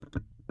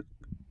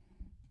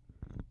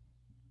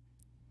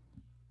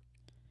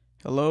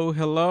Hello,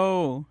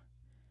 hello.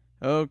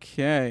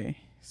 Okay,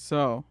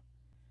 so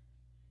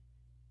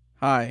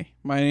hi,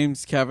 my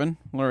name's Kevin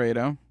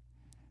Laredo.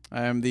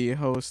 I am the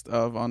host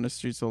of On the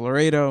Streets of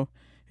Laredo,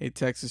 a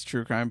Texas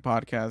true crime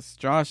podcast.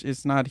 Josh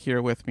is not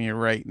here with me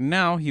right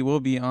now. He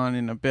will be on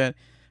in a bit,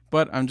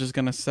 but I'm just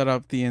gonna set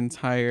up the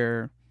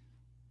entire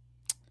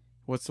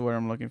what's the word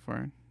I'm looking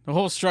for? The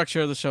whole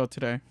structure of the show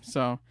today.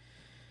 So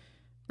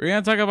we're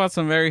gonna talk about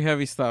some very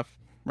heavy stuff,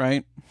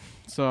 right?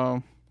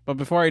 So, but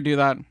before I do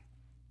that,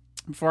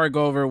 before I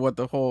go over what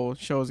the whole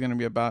show is gonna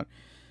be about,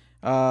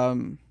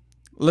 Um,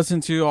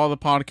 listen to all the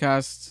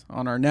podcasts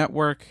on our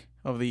network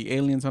of the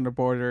Aliens on the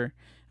Border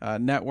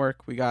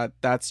network. We got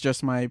That's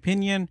Just My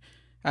Opinion.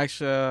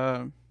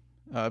 Actually,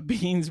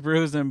 Beans,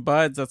 Brews, and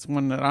Buds. That's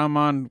one that I'm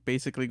on.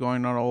 Basically,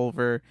 going on all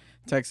over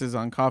Texas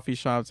on coffee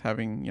shops,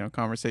 having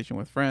conversation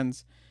with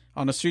friends.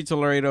 On the Streets of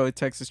Laredo, a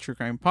Texas true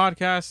crime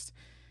podcast,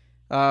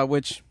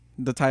 which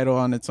the title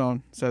on its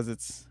own says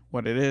it's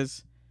what it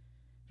is.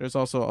 There's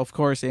also, of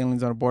course,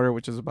 Aliens on the Border,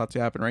 which is about to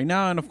happen right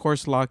now, and of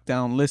course,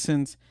 Lockdown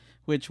Listens,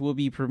 which will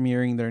be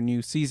premiering their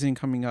new season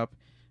coming up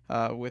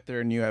with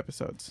their new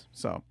episodes.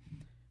 So,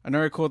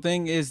 another cool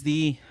thing is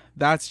the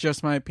That's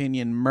Just My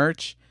Opinion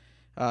merch.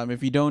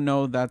 If you don't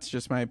know, That's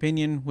Just My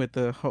Opinion with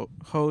the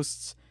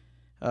hosts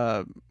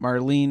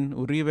Marlene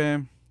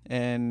Uribe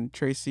and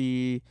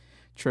Tracy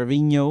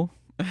Trevino.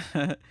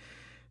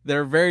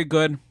 They're very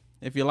good.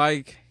 If you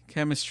like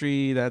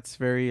chemistry that's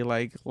very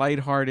like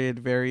lighthearted,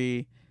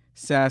 very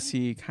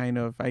sassy kind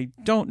of. I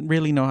don't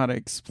really know how to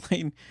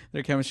explain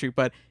their chemistry,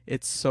 but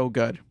it's so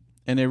good.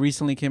 And they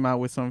recently came out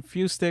with some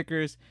few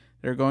stickers.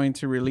 They're going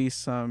to release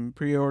some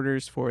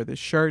pre-orders for the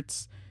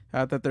shirts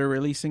that they're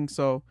releasing.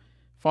 So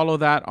follow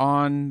that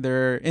on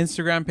their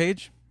Instagram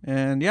page.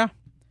 And yeah.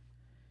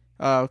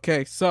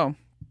 Okay, so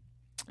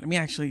let me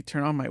actually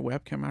turn on my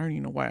webcam. I don't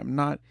even know why I'm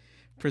not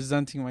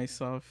presenting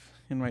myself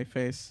in my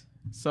face.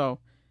 So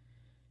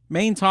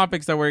main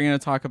topics that we're going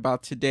to talk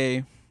about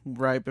today,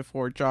 right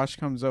before Josh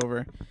comes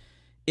over,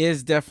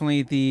 is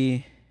definitely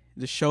the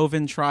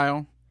Chauvin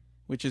trial,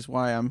 which is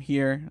why I'm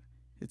here.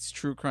 It's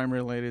true crime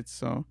related,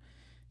 so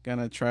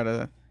gonna try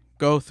to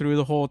go through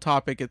the whole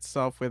topic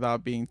itself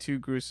without being too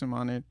gruesome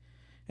on it.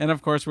 And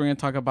of course, we're gonna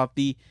talk about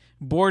the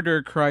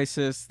border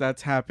crisis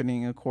that's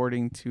happening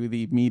according to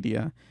the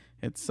media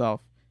itself.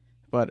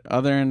 But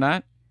other than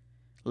that,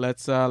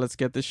 let's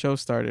get the show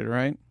started,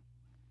 right?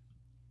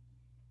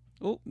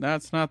 Oh,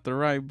 that's not the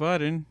right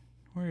button.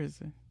 Where is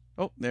it?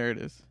 Oh, there it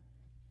is.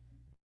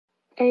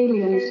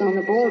 Aliens on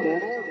the Border.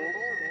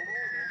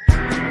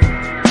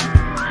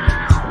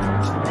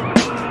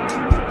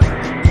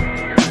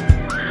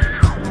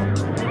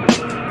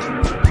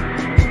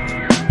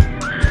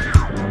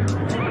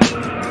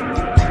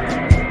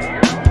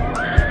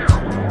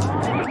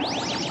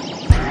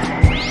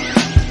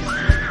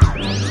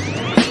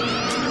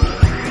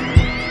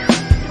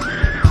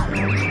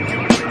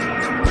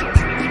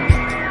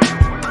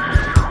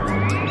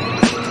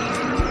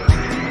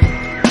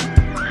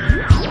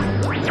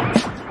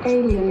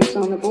 Aliens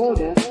on the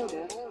Border.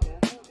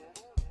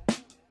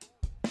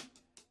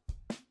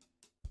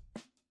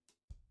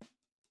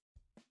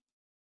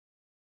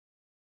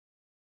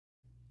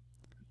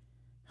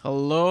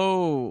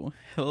 Hello.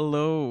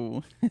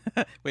 Hello.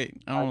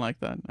 Wait, I don't like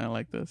that. I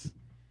like this.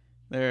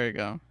 There you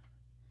go.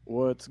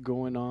 What's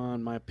going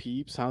on, my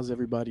peeps? How's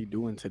everybody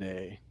doing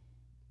today?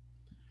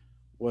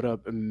 What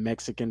up,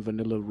 Mexican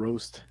vanilla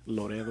roast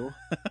Loredo?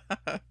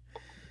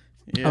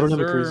 Yes,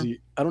 sir.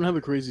 I don't have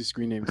a crazy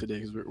screen name today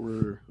because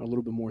we're a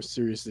little bit more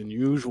serious than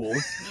usual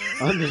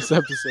on this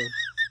episode.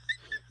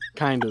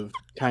 Kind of,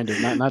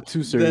 not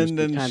too serious, then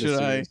but then kind of should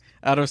I, serious.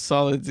 out of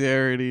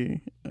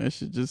solidarity, I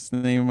should just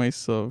name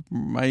myself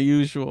my Murder,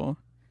 usual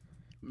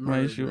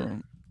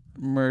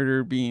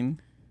murder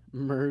bean.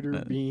 murder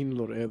Uh, bean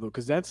Loredo,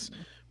 because that's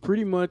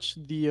pretty much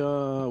the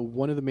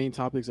one of the main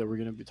topics that we're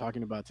gonna be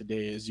talking about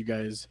today. As you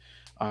guys,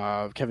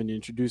 Kevin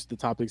introduced the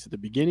topics at the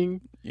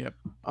beginning. Yep.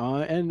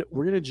 And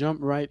we're going to jump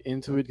right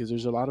into it because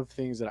there's a lot of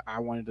things that I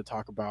wanted to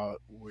talk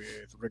about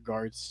with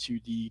regards to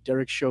the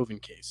Derek Chauvin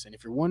case. And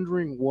if you're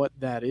wondering what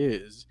that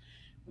is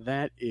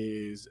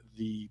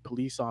the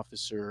police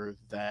officer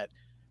that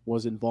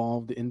was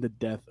involved in the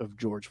death of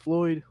George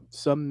Floyd.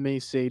 Some may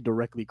say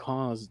directly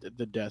caused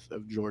the death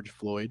of George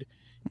Floyd.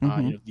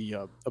 Mm-hmm.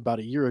 The about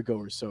a year ago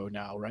or so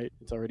now, right?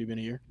 It's already been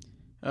a year.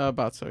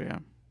 About so, yeah.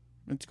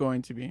 It's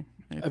going to be,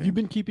 I Have you think.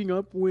 been keeping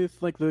up with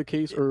like the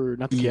case or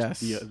not the case,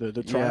 but Yes.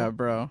 the Yeah, trial?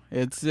 bro.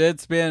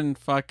 It's been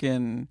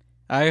fucking.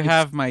 I It's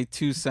have my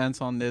 2 cents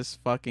on this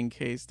fucking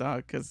case,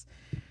 dog. Because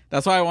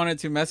that's why I wanted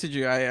to message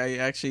you. I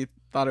actually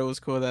thought it was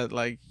cool that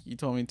like you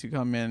told me to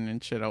come in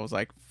and shit. I was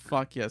like,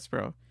 fuck yes,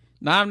 bro.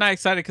 Now I'm not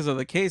excited because of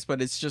the case,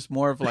 but it's just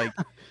more of like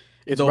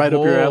it's the right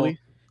up your whole. alley.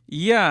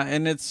 Yeah,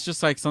 and it's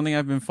just like something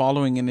I've been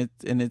following, and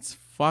it's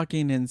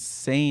fucking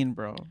insane,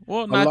 bro.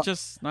 Well, A lot.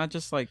 not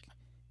just like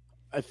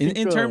I in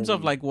think, terms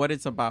of like what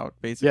it's about,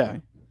 yeah,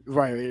 basically.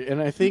 right. And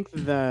I think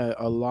that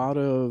a lot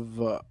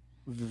of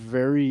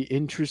very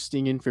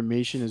interesting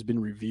information has been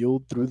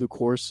revealed through the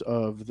course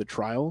of the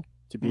trial.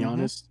 To be Mm-hmm.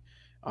 honest,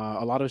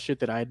 A lot of shit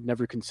that I had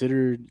never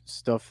considered,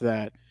 stuff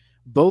that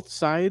both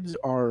sides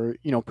are,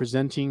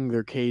 presenting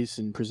their case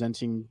and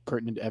presenting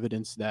pertinent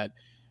evidence that,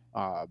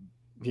 uh,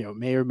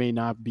 may or may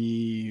not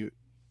be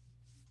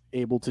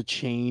able to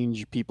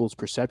change people's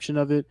perception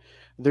of it.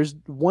 There's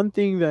one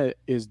thing that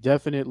is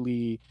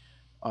definitely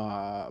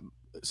uh,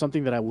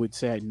 something that I would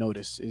say I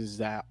noticed is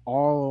that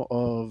all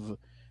of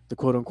the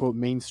quote unquote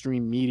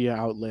mainstream media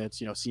outlets,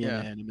 Yeah.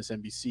 CNN,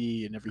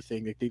 MSNBC, and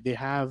everything, they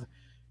have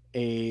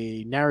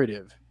a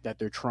narrative that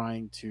they're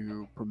trying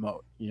to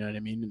promote. You know what I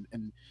mean?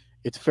 And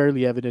it's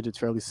fairly evident, it's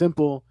fairly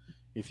simple.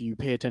 If you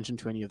pay attention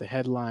to any of the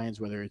headlines,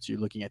 whether it's you're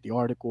looking at the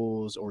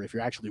articles or if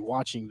you're actually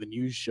watching the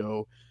news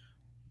show,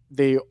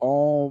 they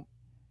all,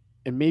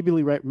 and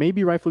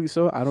maybe rightfully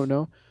so, I don't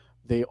know.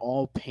 They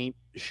all paint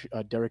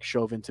Derek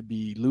Chauvin to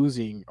be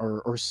losing,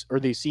 or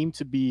they seem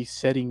to be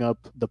setting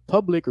up the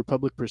public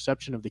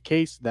perception of the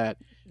case Yeah.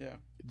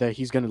 that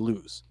he's going to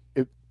lose,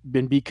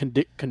 and be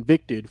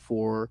convicted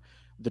for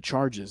the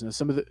charges. And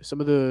some of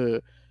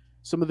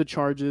the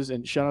charges.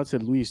 And shout out to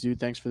Luis, dude.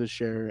 Thanks for the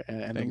share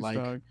and the Thanks, like.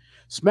 dog.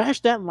 Smash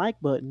that like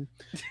button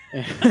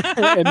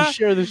and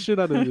share the shit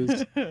out of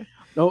this.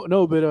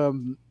 No, but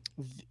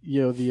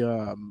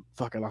the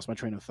fuck, I lost my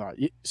train of thought.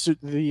 So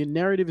the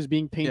narrative is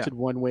being Yeah. painted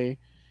one way.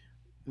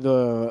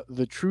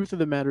 The truth of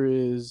the matter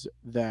is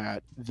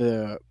that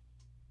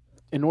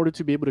in order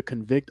to be able to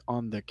convict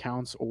on the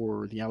counts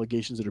or the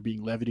allegations that are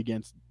being levied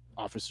against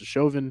Officer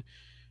Chauvin,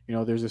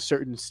 there's a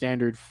certain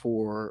standard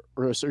or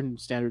a certain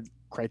standard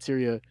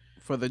criteria.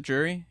 For the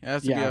jury, it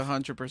has to be Yeah.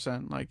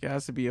 100%. Like it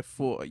has to be a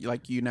full,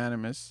 like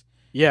unanimous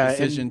Yeah,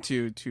 decision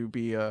and to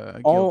be a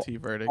all guilty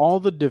verdict.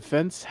 all the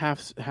defense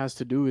has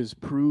to do is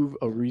prove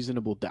a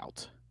reasonable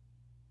doubt,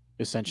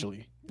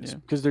 essentially. Yeah.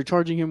 Because they're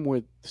charging him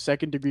with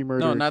second-degree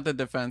murder. No, not the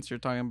defense. You're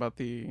talking about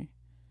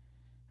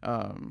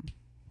um,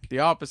 the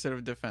opposite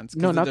of defense.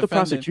 'Cause No, not the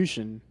defendant-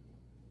 prosecution.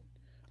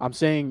 I'm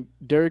saying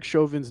Derek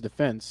Chauvin's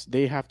defense,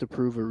 they have to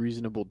prove a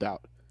reasonable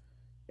doubt.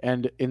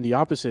 And in the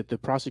opposite, the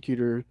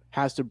prosecutor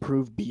has to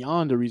prove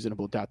beyond a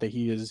reasonable doubt that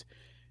he is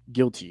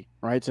guilty,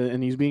 right? So,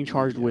 and he's being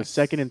charged with Yes.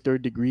 second and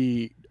third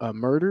degree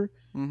murder,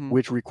 Mhm.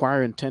 which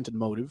require intent and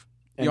motive.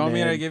 And You want me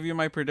to then- give you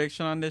my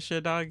prediction on this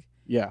shit, dog?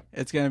 Yeah.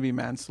 It's gonna be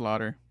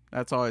manslaughter.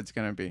 That's all it's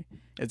gonna be.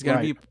 It's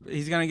gonna be.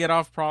 He's gonna get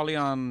off probably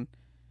on.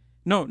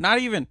 No, not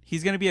even.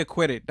 He's gonna be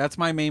acquitted. That's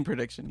my main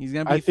prediction. He's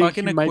gonna be I think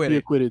fucking he might be acquitted.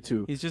 acquitted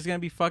too. He's just gonna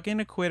be fucking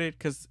acquitted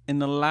because in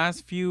the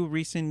last few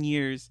recent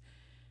years,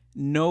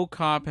 no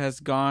cop has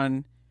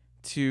gone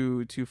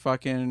to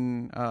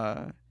fucking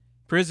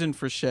prison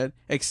for shit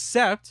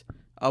except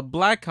a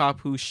black cop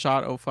who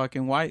shot a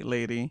fucking white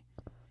lady,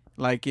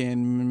 like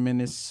in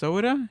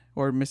Minnesota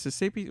or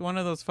Mississippi, one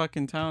of those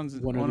fucking towns,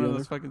 One or one the of other.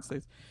 those fucking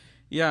states.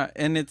 Yeah,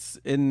 and it's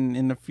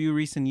in a few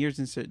recent years,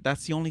 and so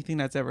that's the only thing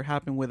that's ever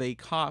happened with a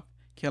cop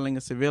killing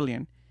a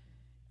civilian.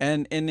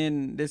 And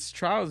in this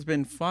trial has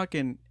been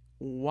fucking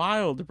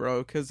wild,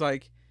 bro, because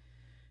like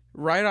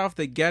right off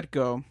the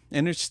get-go,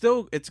 and it's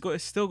still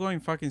going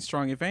fucking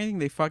strong. If anything,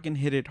 they fucking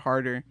hit it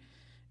harder,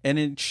 and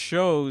it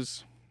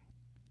shows.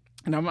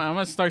 And I'm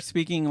gonna start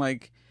speaking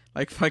like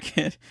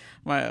fucking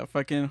my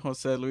fucking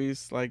Jose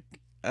Luis, like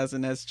as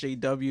an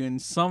SJW in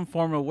some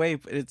form of way.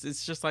 But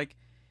it's just like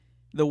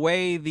the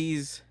way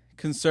these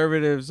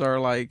conservatives are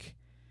like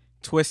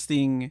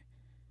twisting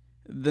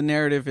the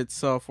narrative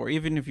itself, or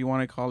even if you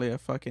want to call it a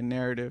fucking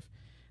narrative,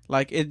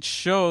 like it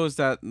shows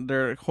that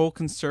their whole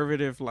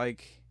conservative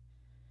like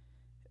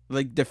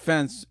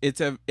defense,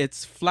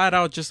 it's flat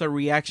out just a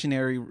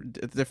reactionary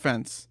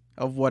defense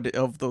of what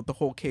the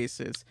whole case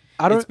is.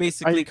 It's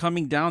basically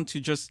coming down to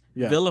just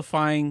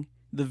vilifying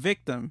the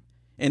victim,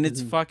 and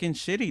it's fucking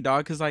shitty,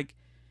 dog, because like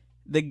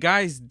the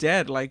guy's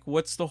dead. Like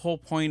what's the whole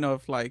point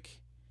of like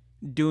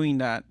doing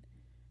that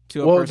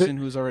to a person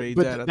who's already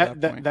dead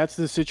at that point? That's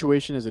the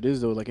situation as it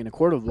is, though. Like in a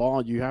court of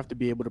law, you have to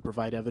be able to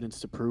provide evidence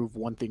to prove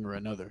one thing or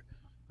another,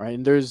 right?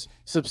 And there's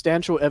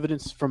substantial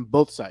evidence from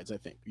both sides. I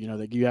think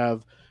like you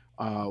have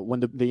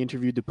when they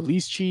interviewed the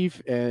police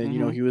chief, and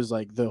he was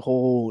like, the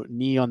whole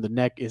knee on the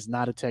neck is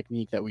not a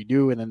technique that we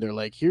do. And then they're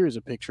like, here is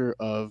a picture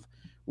of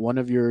one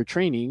of your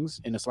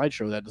trainings in a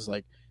slideshow that is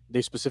like,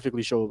 they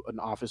specifically show an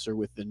officer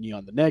with the knee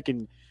on the neck,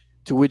 and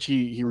to which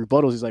he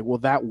rebuttals. He's like, well,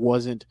 that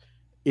wasn't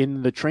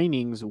in the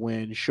trainings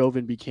when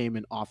Chauvin became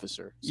an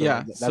officer. So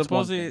yeah, that's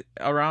supposedly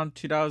around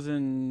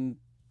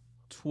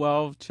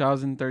 2012,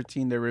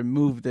 2013, they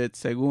removed it,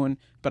 según,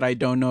 but I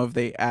don't know if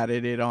they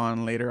added it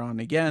on later on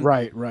again.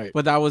 Right.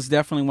 But that was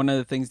definitely one of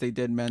the things they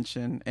did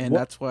mention, and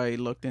that's why I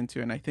looked into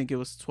it, and I think it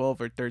was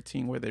 12 or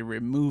 13 where they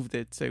removed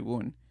it,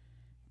 según.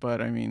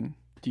 But I mean,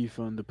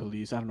 defund the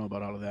police. I don't know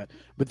about all of that.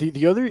 But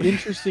the other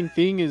interesting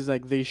thing is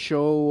like they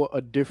show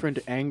a different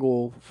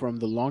angle from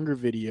the longer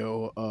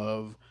video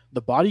of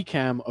the body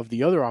cam of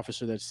the other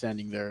officer that's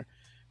standing there,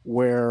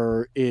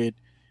 where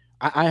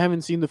I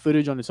haven't seen the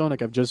footage on its own.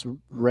 Like I've just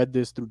read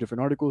this through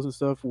different articles and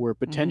stuff, where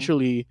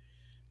potentially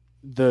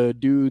the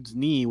dude's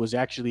knee was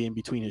actually in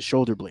between his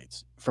shoulder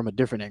blades from a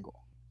different angle.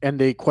 And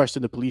they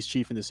questioned the police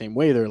chief in the same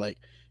way. They're like,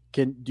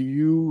 do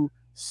you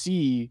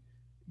see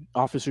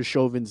Officer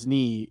Chauvin's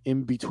knee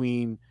in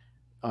between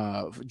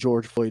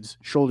George Floyd's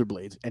shoulder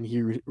blades, and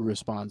he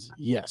responds,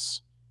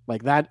 "Yes."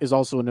 Like that is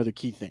also another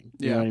key thing.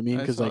 You know Yeah, what I mean?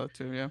 I Because saw like that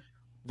too. Yeah.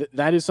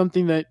 that is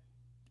something that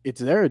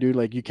it's there, dude.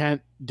 Like you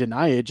can't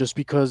deny it just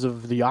because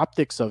of the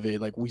optics of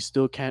it. Like we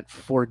still can't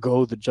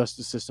forego the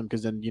justice system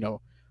because then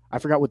I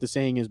forgot what the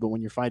saying is, but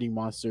when you're fighting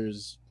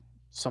monsters,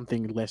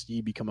 something lest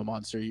ye become a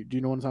monster. Do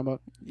you know what I'm talking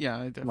about? Yeah,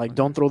 I definitely. Like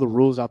don't throw the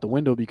rules out the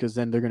window because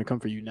then they're gonna come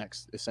for you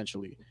next,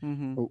 essentially.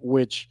 Mm-hmm.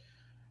 Which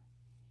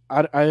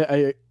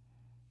I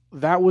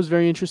that was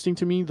very interesting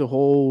to me. The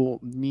whole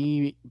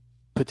knee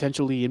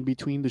potentially in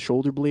between the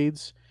shoulder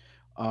blades.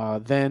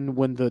 Then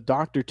when the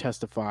doctor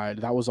testified,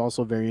 that was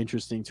also very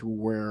interesting to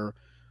where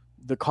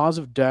the cause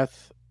of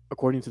death,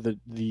 according to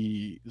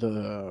the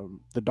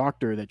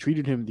doctor that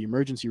treated him, the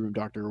emergency room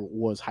doctor,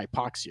 was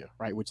hypoxia,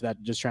 right? Which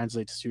that just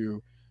translates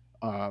to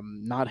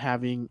not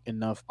having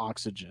enough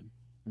oxygen.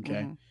 Okay.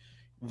 Mm-hmm.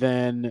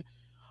 Then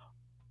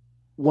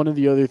one of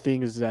the other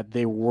things is that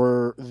there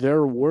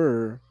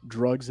were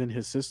drugs in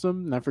his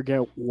system, and I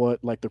forget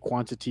what like the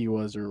quantity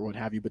was or what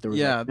have you, but there was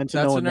Yeah, like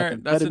fentanyl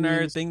and that's another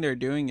methamphetamines. thing they're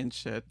doing and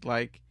shit.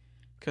 Like,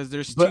 because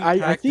there's But two I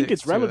think tactics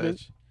it's to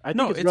relevant. it. I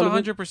No, think it's it's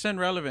relevant. 100%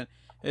 relevant.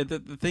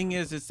 The thing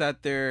is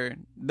that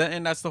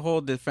and that's the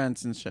whole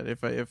defense and shit. If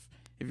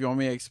you want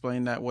me to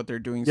explain that what they're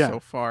doing Yeah. so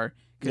far,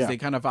 because Yeah. they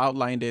kind of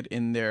outlined it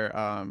in their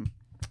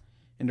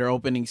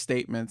opening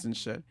statements and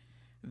shit,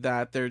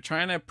 that they're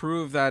trying to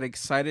prove that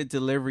excited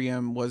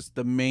delirium was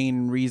the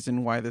main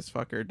reason why this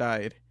fucker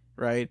died,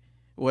 right?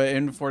 Well,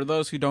 and for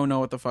those who don't know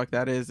what the fuck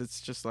that is,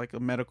 it's just like a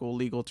medical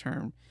legal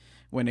term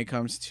when it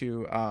comes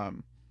to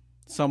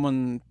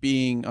someone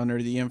being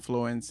under the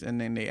influence and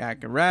then they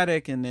act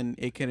erratic and then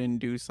it can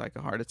induce like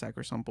a heart attack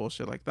or some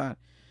bullshit like that.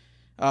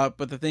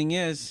 But the thing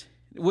is,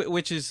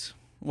 which is,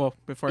 well,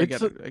 before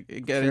It's I a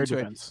get fair into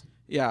defense.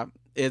 it, yeah,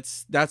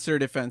 that's their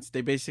defense.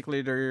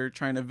 They're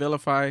trying to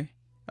vilify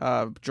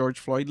George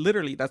Floyd.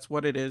 Literally, that's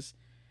what it is.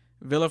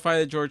 Vilify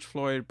the George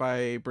Floyd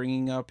by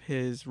bringing up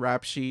his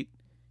rap sheet,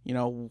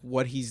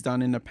 what he's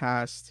done in the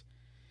past,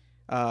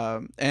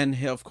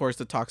 and of course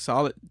the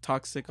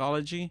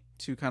toxicology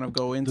to kind of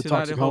go into The that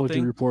whole toxicology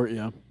thing. report,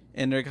 yeah.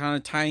 And they're kind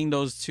of tying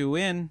those two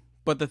in.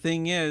 But the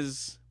thing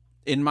is,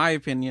 in my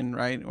opinion,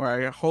 right, or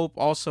I hope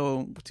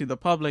also to the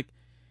public,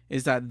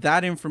 is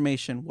that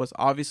information was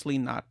obviously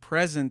not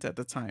present at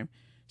the time.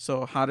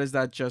 So how does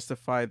that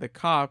justify the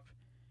cop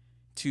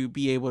to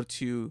be able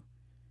to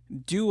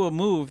do a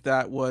move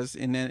that was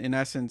in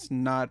essence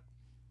not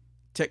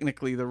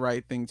technically the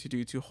right thing to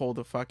do, to hold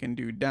a fucking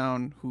dude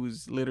down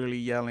who's literally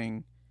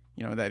yelling,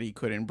 that he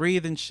couldn't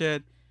breathe and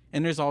shit.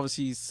 And there's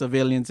obviously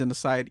civilians in the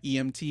side,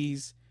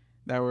 EMTs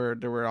that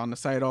were on the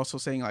side also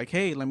saying like,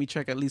 hey, let me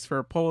check at least for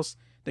a pulse.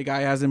 The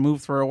guy hasn't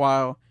moved for a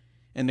while,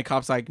 and the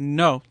cop's like,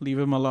 no, leave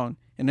him alone.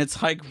 And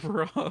it's like,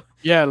 bro,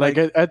 Yeah, like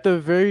at the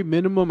very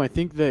minimum, I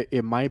think that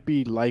it might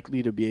be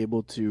likely to be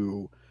able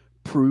to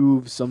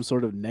prove some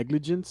sort of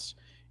negligence.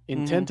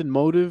 Intent and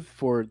motive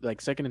for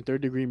like second and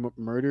third degree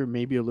murder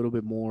may be a little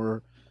bit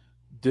more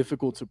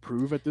difficult to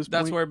prove at this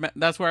point.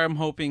 that's where I'm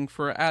hoping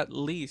for at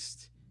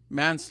least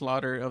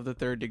manslaughter of the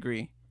third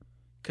degree,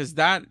 because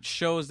that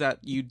shows that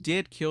you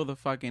did kill the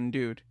fucking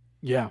dude.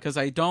 Yeah, because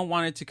I don't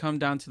want it to come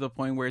down to the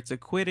point where it's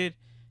acquitted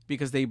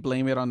because they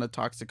blame it on the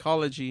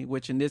toxicology,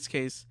 which in this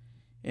case,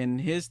 in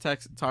his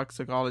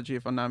toxicology,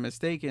 if I'm not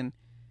mistaken,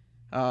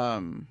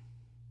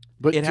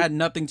 but it had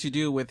nothing to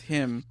do with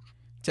him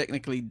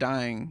technically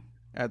dying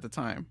at the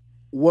time.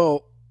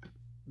 Well,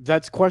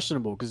 that's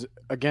questionable because,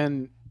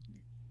 again,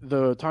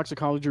 the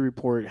toxicology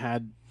report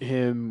had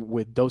him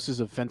with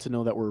doses of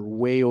fentanyl that were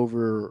way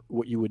over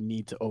what you would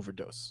need to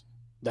overdose.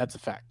 That's a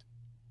fact.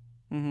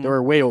 Mm-hmm. They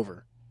were way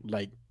over.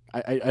 Like,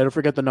 I don't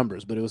forget the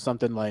numbers, but it was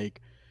something like...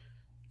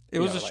 It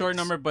was a short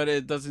number, but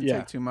it doesn't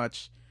take too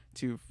much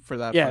for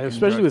that. Yeah,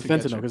 especially with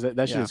fentanyl, because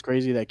that shit yeah. is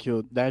crazy.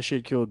 That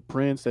shit killed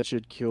Prince. That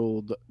shit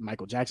killed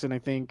Michael Jackson, I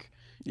think.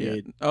 Yeah.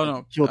 It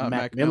killed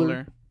Mac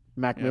Miller.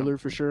 Mac Miller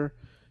for sure.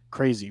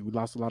 Crazy. We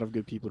lost a lot of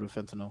good people to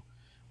fentanyl.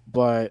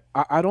 But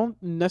I don't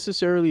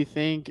necessarily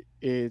think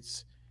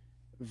it's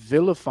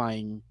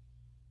vilifying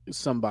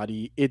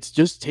somebody. It's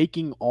just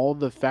taking all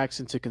the facts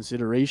into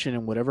consideration,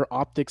 and whatever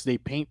optics they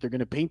paint, they're going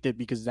to paint it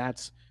because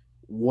that's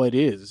what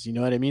is. You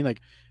know what I mean?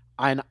 Like,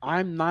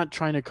 I'm not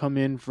trying to come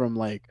in from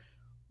like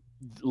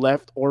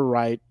left or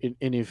right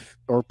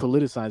or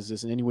politicize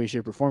this in any way,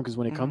 shape, or form. Because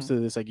when it comes to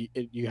this, like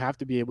you have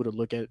to be able to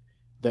look at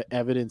the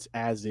evidence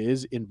as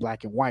is in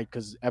black and white,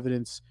 because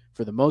evidence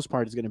for the most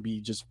part is going to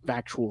be just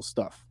factual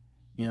stuff.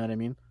 You know what I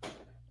mean?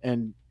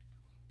 And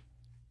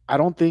I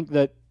don't think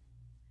that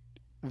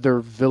they're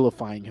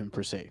vilifying him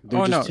per se.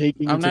 They're just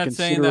taking into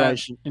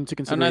consideration.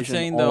 I'm not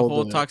saying the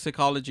whole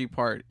toxicology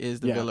part is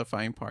the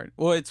vilifying part.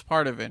 Well, it's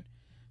part of it,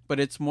 but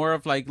it's more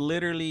of like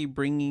literally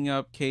bringing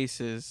up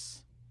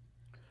cases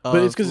of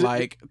but it's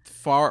like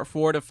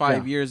 4 to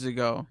 5 years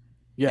ago,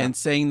 and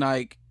saying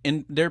like,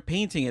 and they're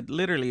painting it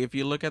literally. If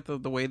you look at the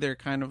way they're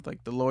kind of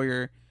like the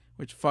lawyer,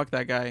 which fuck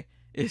that guy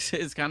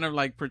is kind of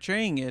like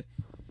portraying it.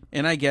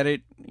 And I get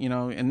it,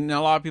 and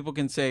a lot of people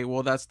can say,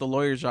 well, that's the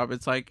lawyer's job.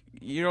 It's like,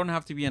 you don't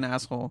have to be an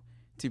asshole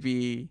to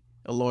be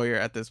a lawyer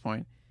at this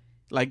point.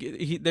 Like,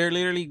 they're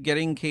literally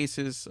getting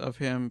cases of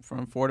him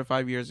from 4 to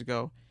 5 years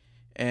ago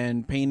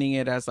and painting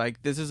it as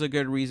like, this is a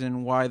good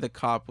reason why the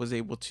cop was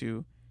able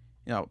to,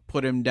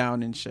 put him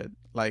down and shit,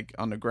 like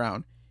on the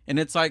ground. And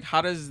it's like,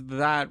 how does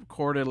that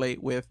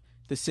correlate with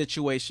the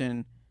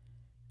situation,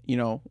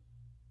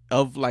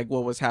 of like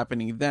what was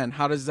happening then?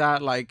 How does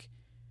that like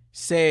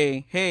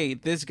say, hey,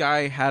 this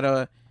guy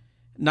had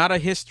not a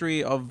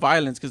history of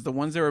violence, because the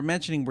ones they were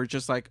mentioning were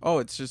just like, oh,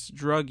 it's just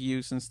drug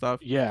use and stuff.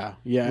 Yeah,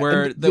 yeah.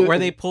 Where where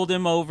they pulled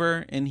him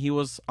over and he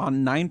was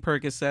on 9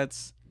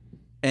 Percocets,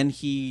 and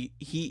he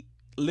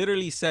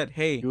literally said,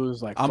 hey, he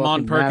was like, I'm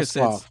on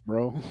Percocets, off,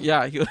 bro.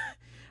 Yeah,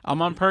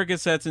 I'm on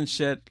Percocets and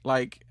shit.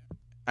 Like,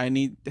 I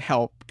need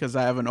help because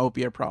I have an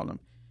opiate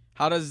problem.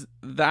 How does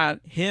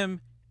that,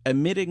 him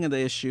admitting the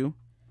issue,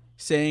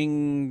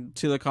 saying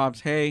to the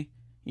cops, hey,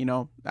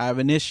 I have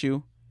an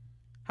issue,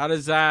 how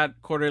does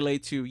that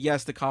correlate to,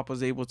 yes, the cop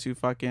was able to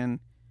fucking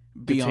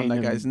be on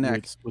that guy's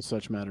neck with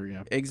such matter?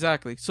 Yeah,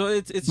 exactly. So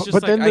it's just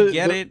but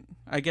like,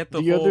 I get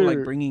the whole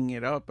like bringing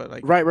it up, but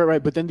like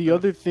right. But then the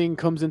other thing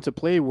comes into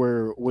play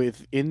where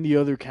within the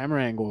other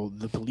camera angle,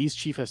 the police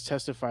chief has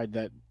testified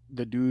that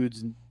the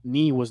dude's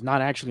knee was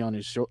not actually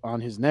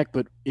on his neck,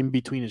 but in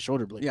between his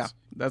shoulder blades. Yeah,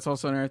 that's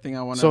also another thing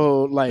I want to.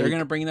 So like, they're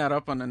gonna bring that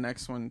up on the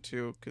next one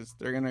too, because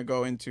they're gonna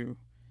go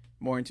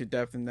more into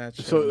depth in that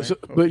shit. So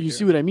but you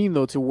see what I mean,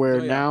 though, to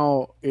where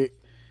now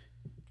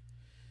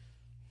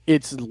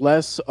it's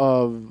less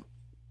of,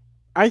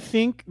 I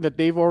think that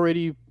they've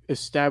already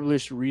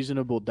established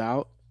reasonable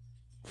doubt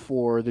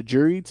for the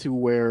jury to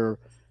where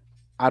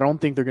I don't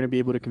think they're going to be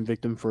able to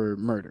convict him for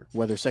murder,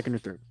 whether second or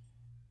third.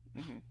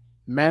 Mm-hmm.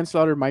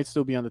 Manslaughter might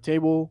still be on the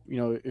table,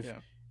 if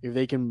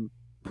they can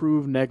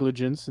prove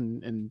negligence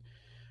and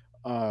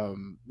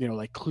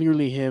like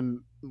clearly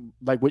him,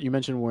 like what you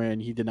mentioned when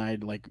he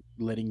denied like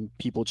letting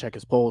people check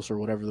his pulse or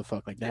whatever the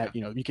fuck like that.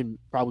 You can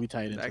probably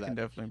tie it into that. That can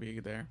definitely be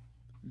there.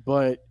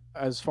 But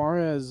as far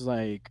as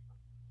like,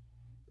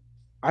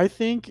 I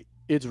think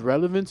it's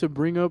relevant to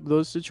bring up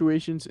those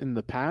situations in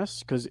the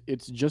past because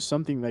it's just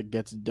something that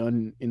gets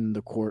done in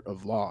the court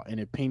of law, and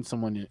it paints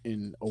someone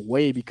in a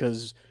way,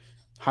 because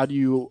how do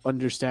you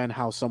understand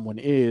how someone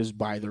is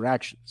by their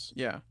actions?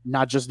 Yeah.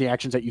 Not just the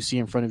actions that you see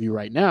in front of you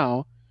right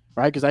now,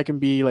 right? Because I can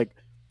be like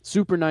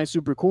super nice,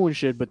 super cool and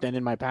shit, but then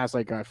in my past,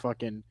 like I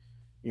fucking,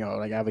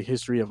 like I have a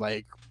history of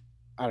like,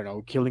 I don't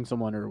know, killing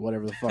someone or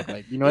whatever the fuck,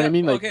 like, what I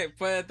mean? Like, okay,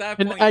 but at that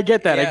point, and I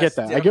get that,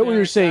 I get what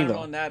you're saying though.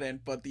 On that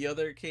end, but the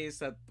other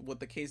case with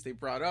the case they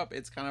brought up,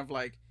 it's kind of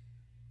like,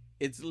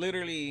 it's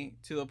literally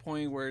to the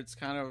point where it's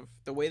kind of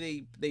the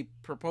way they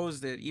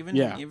proposed it, even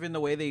the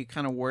way they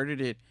kind of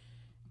worded it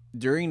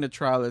during the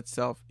trial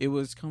itself, it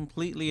was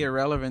completely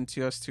irrelevant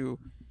to us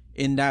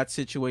in that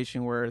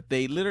situation where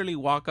they literally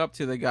walk up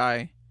to the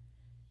guy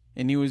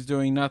and he was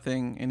doing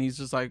nothing and he's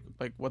just like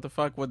what the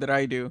fuck, what did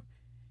I do?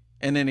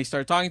 And then they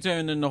start talking to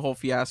him, and then the whole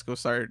fiasco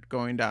started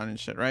going down and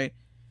shit, right?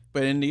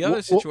 But in the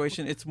other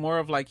situation, it's more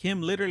of like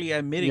him literally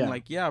admitting,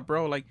 like, yeah,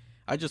 bro, like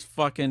I just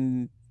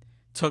fucking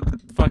took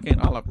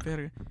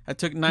I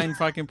took 9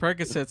 fucking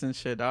Percocets and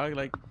shit, dog.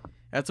 Like,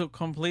 that's a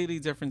completely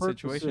different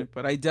situation.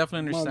 But I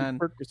definitely understand.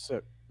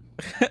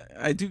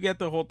 I do get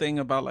the whole thing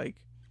about like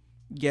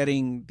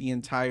getting the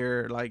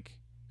entire like,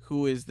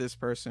 who is this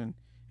person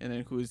and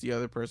then who is the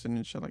other person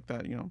and shit like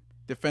that,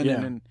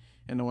 defendant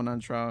and the one on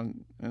trial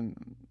and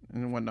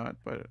whatnot.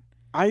 But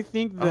I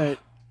think that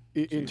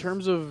in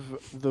terms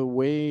of the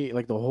way,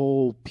 like the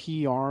whole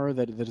PR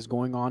that is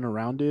going on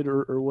around it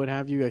or what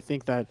have you, I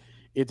think that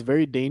it's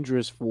very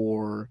dangerous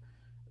for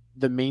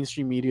the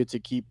mainstream media to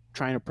keep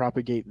trying to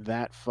propagate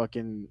that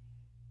fucking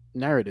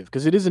narrative,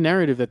 because it is a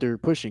narrative that they're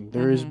pushing.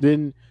 There has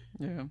been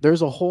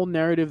there's a whole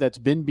narrative that's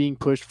been being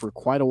pushed for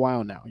quite a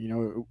while now,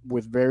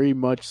 with very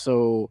much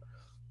so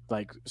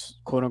like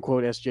quote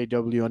unquote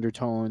SJW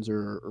undertones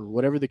or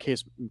whatever the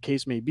case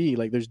may be.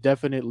 Like, there's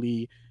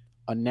definitely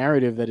a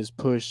narrative that is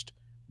pushed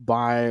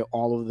by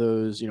all of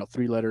those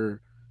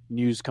 3-letter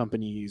news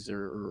companies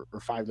or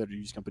 5-letter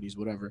news companies,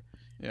 whatever.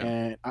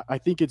 And I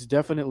think it's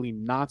definitely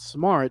not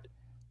smart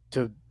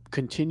to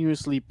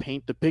continuously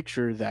paint the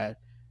picture that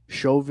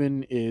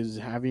Chauvin is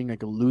having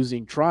like a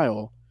losing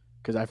trial,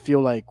 because I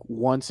feel like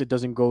once it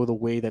doesn't go the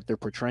way that they're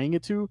portraying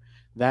it to,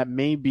 that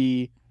may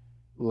be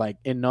like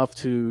enough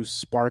to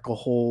spark a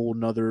whole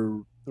nother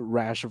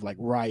rash of like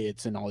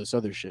riots and all this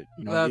other shit.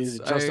 Is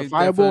it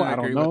justifiable? I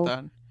don't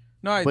know.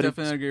 No, I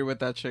definitely agree with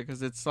that shit,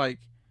 because it's like,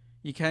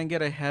 you can't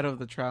get ahead of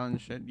the trial and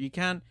shit. You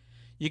can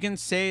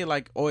say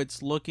like, oh,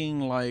 it's looking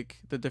like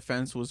the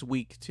defense was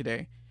weak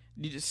today.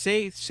 You just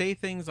say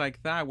things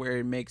like that where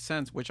it makes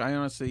sense, which I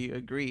honestly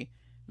agree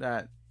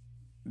that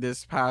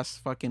this past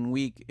fucking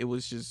week it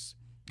was just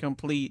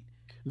complete.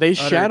 They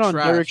shat on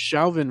Derek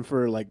Chauvin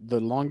for like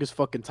the longest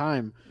fucking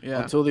time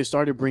until they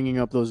started bringing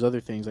up those other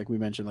things, like we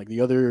mentioned, like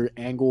the other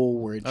angle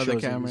where it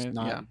shows him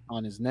not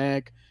on his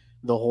neck,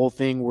 the whole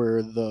thing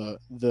where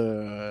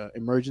the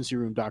emergency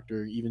room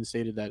doctor even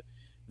stated that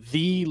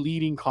the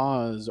leading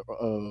cause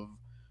of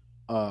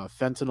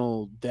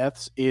fentanyl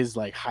deaths is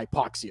like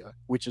hypoxia,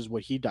 which is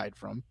what he died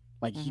from.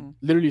 Like he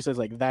literally says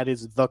like that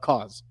is the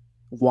cause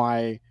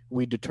why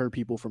we deter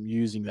people from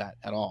using that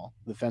at all,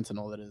 the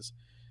fentanyl that is.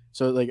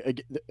 So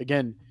like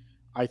again,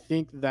 I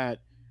think that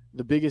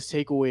the biggest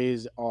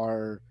takeaways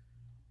are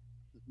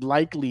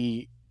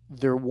likely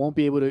they won't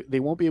be able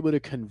to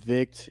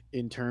convict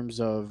in terms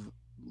of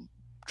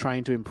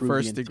trying to improve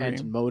First the intent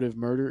degree. and motive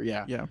murder.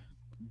 Yeah.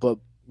 But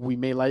we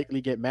may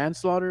likely get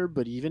manslaughter,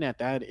 but even at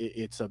that,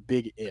 it's a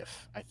big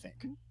if, I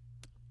think.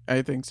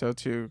 I think so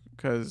too,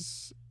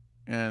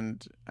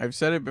 and I've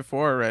said it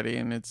before already,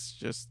 and it's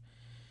just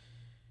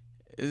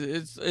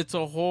it's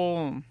a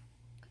whole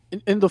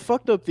And the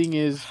fucked up thing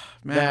is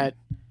man. that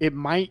it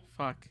might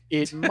Fuck.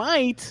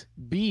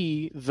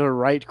 be the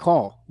right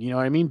call. You know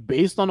what I mean?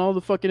 Based on all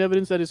the fucking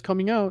evidence that is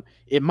coming out,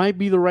 it might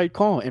be the right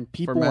call, and For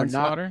people are not,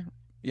 manslaughter.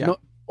 Yeah. no,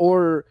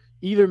 or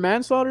either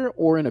manslaughter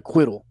or an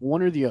acquittal,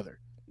 one or the other.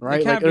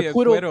 Right? It can't Like be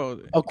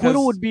acquittal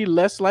because- would be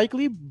less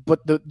likely,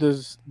 but the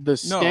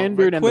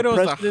standard and the acquittal is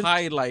a precedent.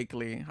 high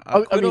likely. I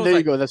mean, Acquittal is there you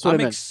like, go. That's what I I'm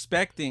meant.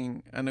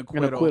 expecting an An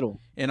acquittal, acquittal.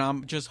 and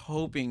I'm just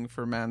hoping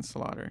for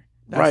manslaughter.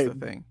 That's Right.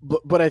 the thing.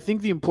 But I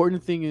think the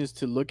important thing is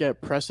to look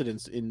at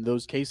precedents in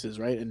those cases,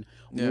 right? And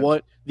Yeah.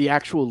 what the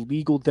actual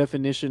legal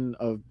definition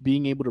of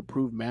being able to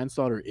prove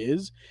manslaughter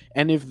is.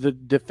 And if the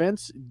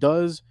defense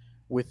does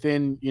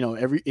within,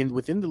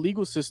 within the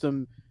legal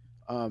system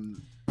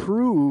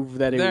prove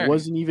that it There.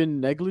 wasn't even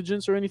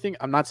negligence or anything,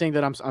 I'm not saying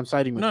that I'm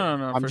siding with it.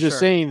 No, I'm for just sure.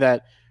 saying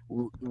that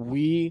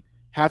we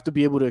have to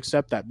be able to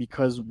accept that,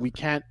 because we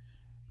can't,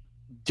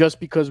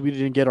 just because we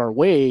didn't get our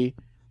way,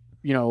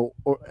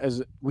 or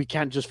as we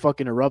can't just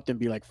fucking erupt and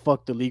be like,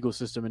 fuck the legal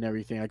system and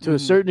everything. Like to a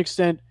certain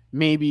extent,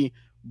 maybe,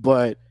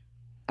 but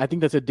I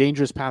think that's a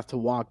dangerous path to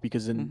walk,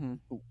 because in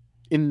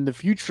the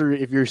future,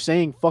 if you're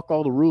saying fuck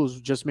all the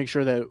rules, just make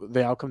sure that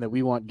the outcome that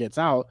we want gets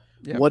out.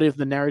 Yep. What if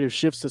the narrative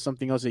shifts to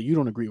something else that you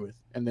don't agree with,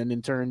 and then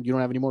in turn you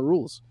don't have any more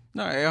rules?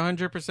 No, I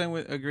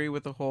 100% agree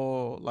with the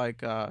whole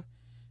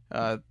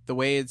the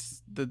way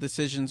the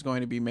decision's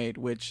going to be made,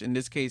 which in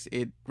this case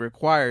it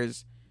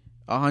requires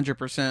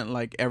 100%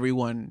 like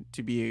everyone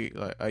to be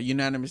a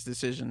unanimous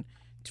decision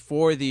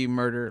for the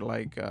murder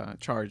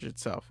charge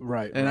itself.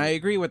 Right. And I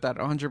agree with that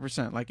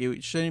 100%. Like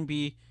it shouldn't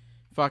be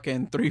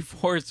fucking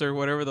 3/4 or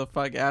whatever the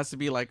fuck. It has to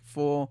be like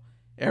full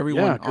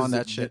everyone on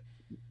that shit.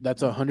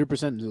 That's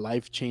 100%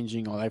 life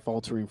changing or life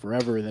altering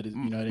forever. That is,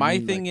 you know what I My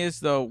mean? thing is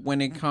though, when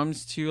it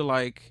comes to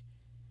like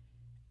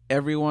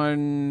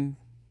everyone,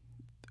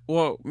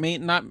 well,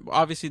 not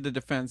obviously the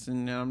defense,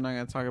 and I'm not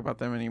gonna talk about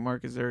them anymore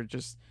because they're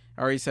just,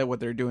 I already said what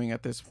they're doing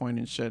at this point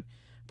and shit.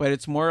 But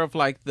it's more of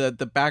like the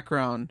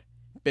background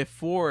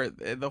before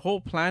the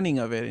whole planning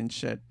of it and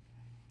shit,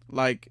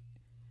 like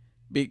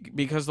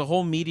because the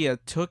whole media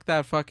took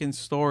that fucking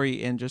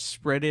story and just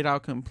spread it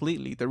out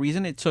completely. The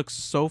reason it took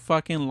so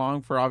fucking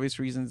long, for obvious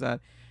reasons, that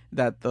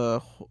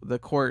the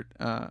court,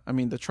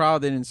 the trial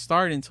didn't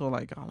start until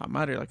like a la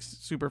madre, like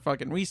super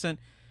fucking recent.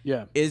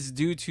 Yeah, is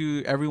due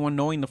to everyone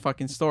knowing the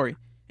fucking story,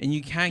 and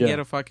you can't get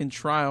a fucking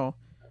trial,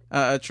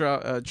 a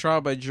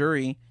trial by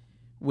jury,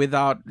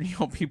 without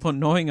people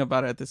knowing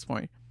about it at this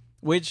point.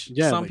 Which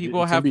some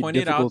people have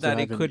pointed out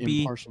that it could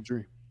be impartial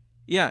jury.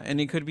 Yeah,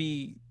 and it could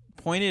be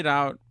pointed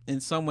out in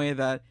some way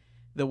that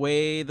the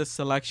way the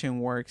selection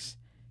works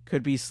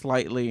could be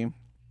slightly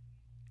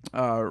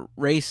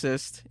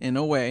racist in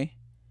a way,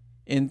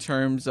 in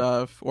terms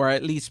of, or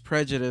at least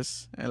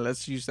prejudice, and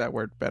let's use that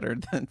word better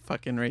than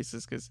fucking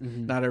racist, because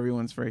not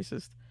everyone's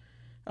racist,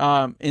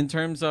 in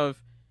terms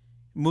of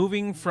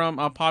moving from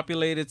a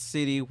populated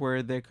city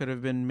where there could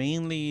have been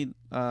mainly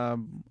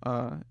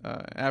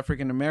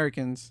African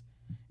Americans,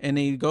 and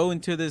they go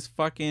into this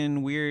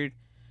fucking weird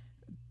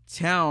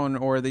town,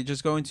 or they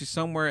just go into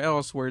somewhere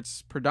else where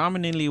it's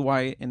predominantly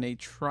white, and they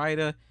try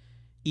to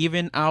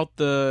even out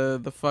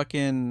the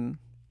fucking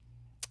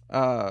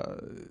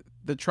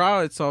the trial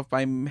itself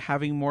by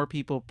having more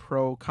people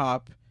pro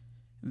cop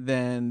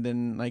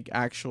than like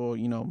actual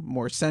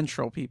more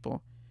central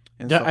people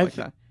and stuff like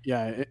that.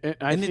 Yeah,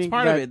 and it's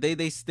part of it.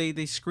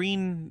 They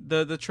screen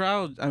the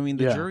trial. I mean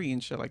the jury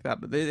and shit like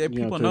that. But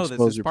people know this.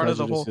 It's part of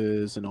the whole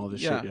and all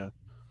this shit. Yeah,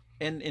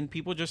 and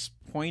people just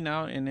point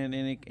out, and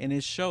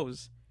it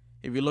shows.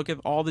 If you look at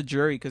all the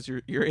jury, because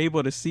you're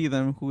able to see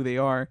them, who they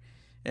are,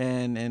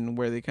 and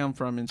where they come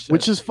from and shit.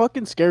 Which is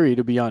fucking scary,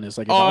 to be honest.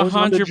 Like, if I was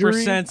on the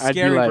jury, 100%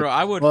 scary, like, bro.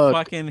 I would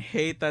fucking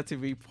hate that to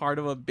be part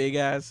of a big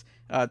ass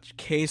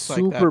case like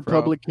that, bro. Super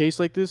public case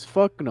like this.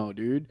 Fuck no,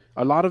 dude.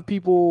 A lot of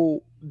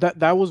people.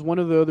 That was one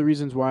of the other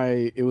reasons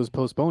why it was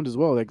postponed as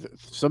well. Like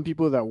some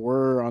people that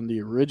were on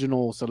the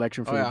original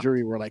selection for the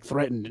jury were like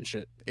threatened and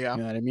shit. Yeah,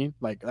 you know what I mean?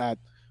 Like that.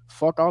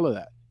 Fuck all of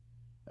that.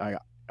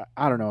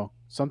 I don't know.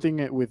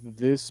 Something with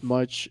this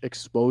much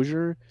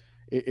exposure,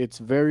 it's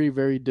very,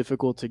 very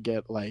difficult to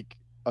get like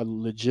a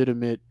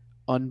legitimate,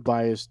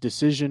 unbiased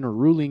decision or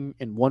ruling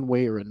in one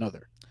way or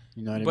another.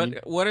 You know what I mean?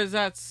 But what does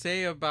that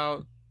say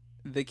about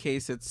the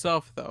case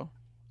itself, though?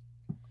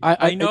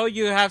 I know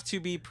you have to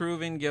be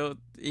proven guilt.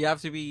 you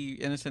have to be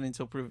innocent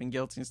until proven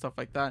guilty and stuff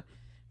like that.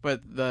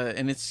 But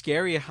it's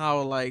scary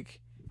how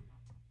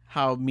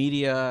how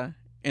media,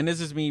 and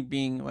this is me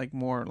being like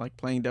more like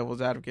playing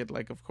devil's advocate,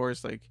 like of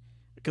course like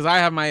because I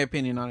have my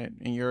opinion on it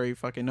and you already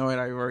fucking know it.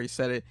 I've already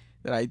said it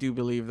that I do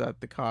believe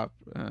that the cop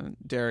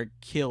Derek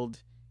killed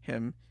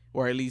him,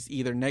 or at least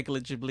either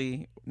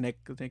negligibly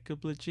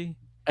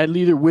At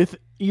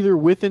either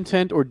with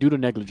intent or due to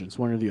negligence,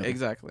 one or the other.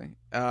 exactly.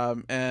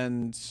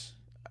 And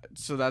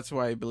so that's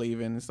why I believe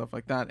in and stuff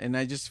like that. And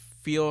I just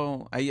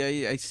feel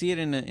I see it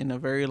in a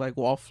very like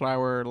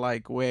wallflower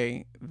like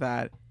way,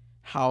 that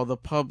how the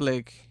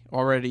public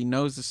already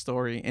knows the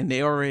story and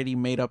they already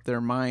made up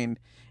their mind,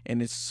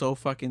 and it's so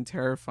fucking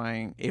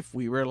terrifying if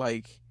we were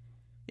like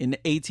in the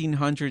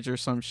 1800s or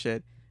some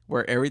shit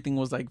where everything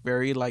was like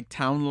very like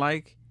town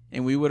like,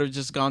 and we would have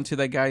just gone to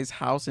that guy's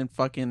house and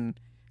fucking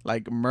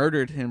like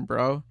murdered him,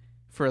 bro,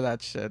 for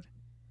that shit.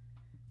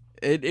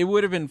 It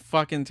would have been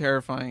fucking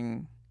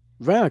terrifying.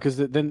 Yeah, because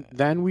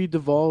then we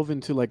devolve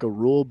into like a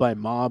rule by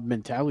mob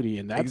mentality,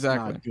 and that's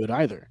not good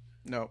either.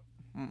 No.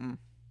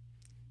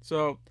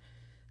 So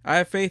I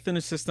have faith in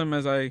the system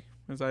as I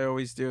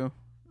always do.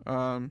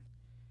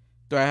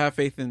 Do I have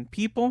faith in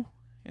people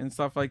and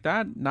stuff like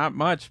that? Not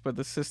much, but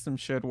the system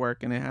should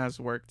work, and it has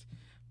worked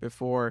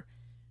before,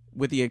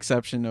 with the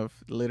exception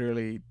of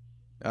literally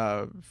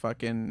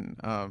fucking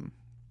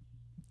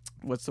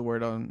what's the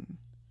word on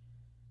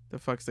the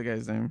fuck's the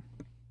guy's name?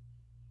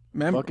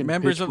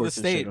 Members of the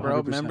state, shit,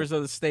 bro. Members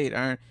of the state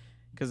aren't,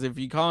 because if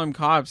you call them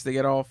cops, they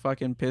get all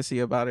fucking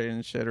pissy about it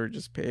and shit, or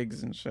just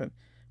pigs and shit.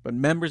 But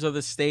members of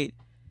the state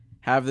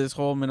have this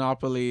whole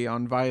monopoly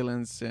on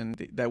violence, and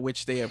that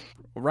which they have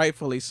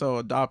rightfully so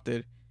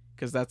adopted,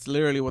 because that's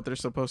literally what they're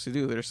supposed to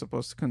do. They're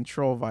supposed to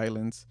control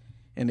violence,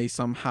 and they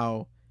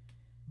somehow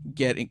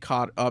get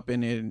caught up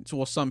in it.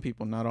 Well, some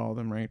people, not all of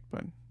them, right?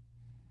 But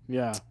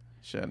yeah,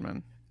 shit,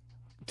 man.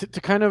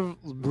 To kind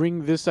of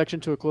bring this section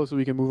to a close so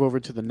we can move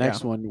over to the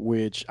next one,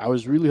 which I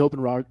was really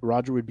hoping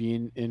Roger would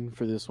be in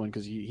for this one,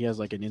 because he has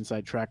like an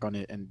inside track on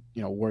it and,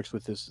 you know, works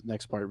with this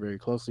next part very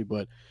closely.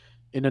 But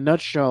in a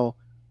nutshell,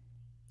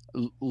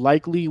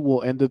 likely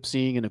we'll end up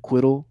seeing an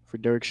acquittal for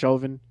Derek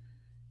Chauvin,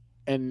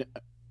 and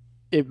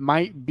it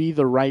might be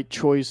the right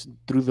choice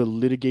through the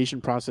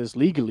litigation process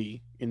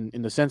legally,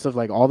 in the sense of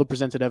like all the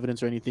presented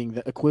evidence or anything.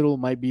 The acquittal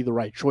might be the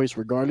right choice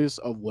regardless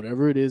of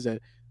whatever it is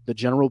that the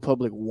general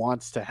public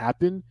wants to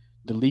happen.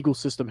 The legal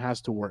system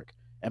has to work.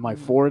 Am I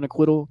for an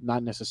acquittal?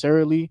 Not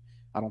necessarily.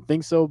 I don't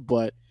think so.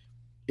 But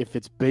if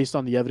it's based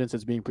on the evidence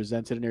that's being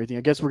presented and everything,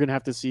 I guess we're gonna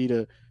have to see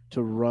to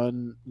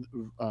run,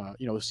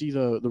 see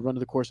the run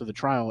of the course of the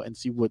trial and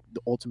see what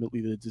ultimately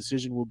the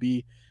decision will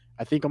be.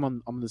 I think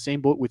I'm on the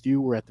same boat with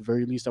you, where at the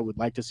very least I would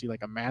like to see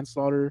like a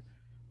manslaughter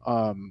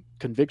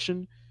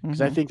conviction, because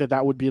I think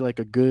that would be like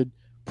a good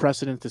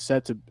precedent to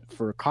set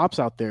for cops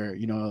out there.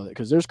 You know,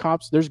 because there's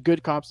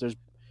good cops, there's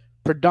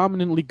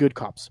predominantly good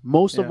cops.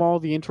 Most of all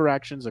the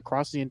interactions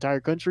across the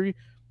entire country,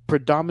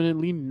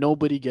 predominantly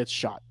nobody gets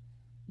shot.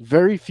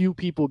 Very few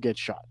people get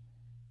shot.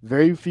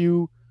 Very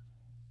few.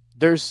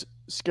 There's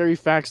scary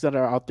facts that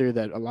are out there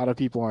that a lot of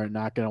people are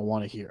not going to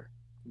want to hear,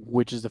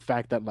 which is the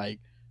fact that like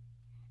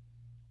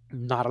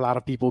not a lot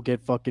of people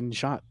get fucking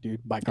shot,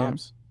 dude, by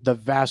cops. The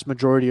vast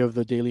majority of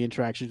the daily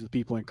interactions with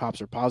people and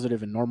cops are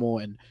positive and normal,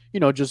 and, you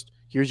know, just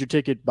here's your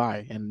ticket,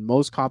 bye. And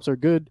most cops are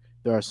good.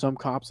 There are some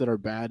cops that are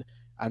bad.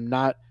 I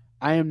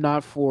am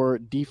not for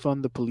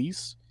defund the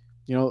police.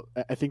 You know,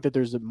 I think that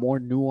there's a more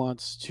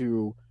nuance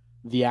to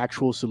the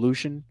actual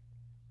solution.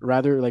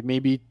 Rather, like,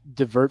 maybe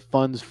divert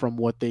funds from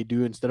what they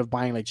do. Instead of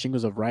buying like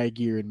shingles of riot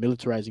gear and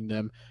militarizing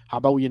them, how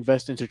about we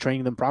invest into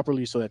training them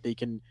properly so that they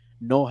can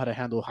know how to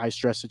handle high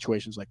stress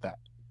situations like that?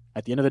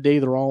 At the end of the day,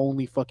 they're all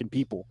only fucking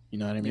people. You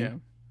know what I mean?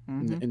 Yeah.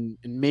 Mm-hmm. And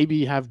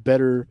maybe have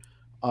better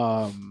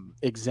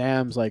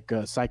exams, like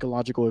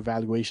psychological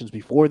evaluations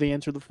before they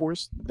enter the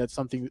force. That's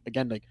something,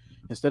 again, like,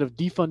 instead of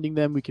defunding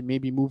them, we can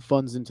maybe move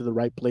funds into the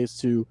right place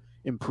to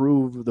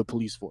improve the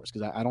police force.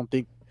 Because I don't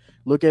think,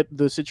 look at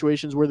the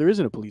situations where there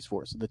isn't a police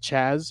force. The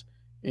Chaz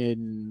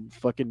in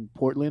fucking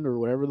Portland or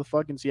whatever the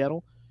fuck in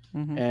Seattle.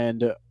 Mm-hmm.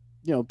 And,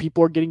 you know,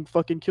 people are getting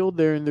fucking killed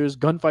there, and there's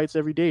gunfights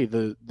every day.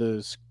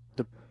 The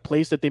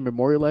place that they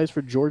memorialized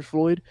for George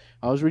Floyd,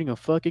 I was reading a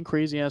fucking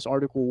crazy ass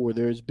article where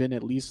there's been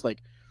at least like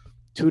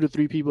 2 to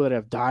 3 people that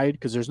have died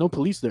because there's no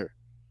police there.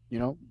 You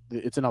know,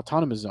 it's an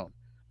autonomous zone.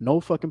 No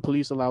fucking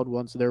police allowed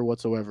once there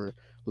whatsoever.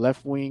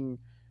 Left-wing,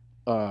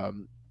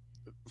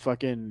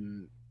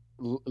 fucking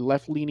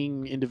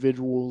left-leaning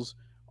individuals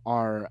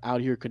are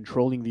out here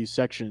controlling these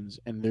sections,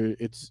 and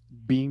it's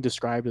being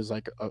described as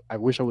like I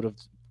wish I would have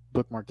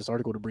bookmarked this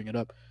article to bring it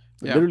up.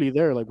 But literally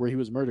there, like where he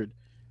was murdered,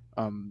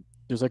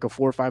 there's like a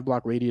 4 or 5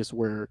 block radius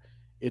where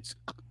it's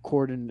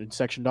cordoned and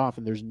sectioned off,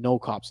 and there's no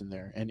cops in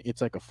there, and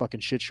it's like a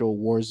fucking shit show,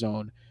 war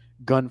zone,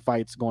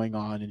 gunfights going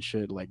on and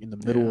shit, like in the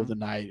middle of the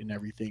night and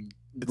everything.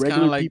 It's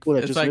kind of like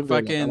it's like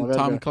fucking like,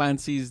 Tom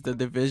Clancy's The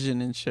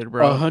Division and shit,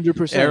 bro.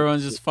 100%.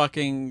 Everyone's just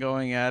fucking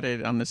going at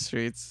it on the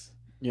streets.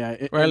 Yeah,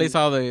 or at least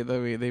how the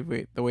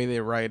way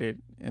they write it,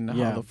 and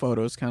how the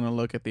photos kind of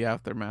look at the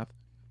aftermath.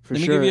 for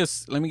let me sure.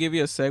 give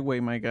you a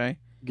segue, my guy.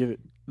 Give it.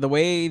 The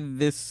way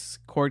this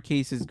court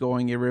case is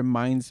going, it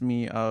reminds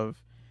me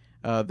of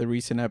the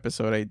recent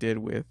episode I did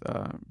with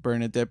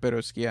Bernadette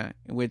Perosquia,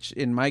 which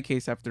in my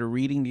case, after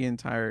reading the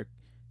entire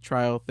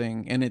trial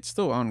thing, and it's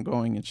still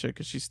ongoing and shit,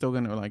 because she's still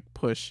gonna like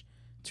push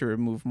to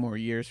remove more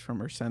years from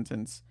her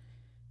sentence.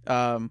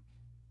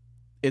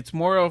 It's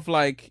more of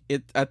like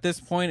it at this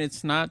point.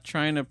 It's not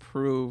trying to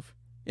prove,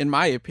 in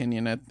my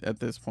opinion, at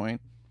this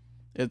point,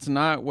 it's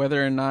not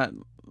whether or not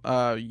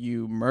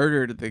you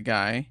murdered the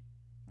guy,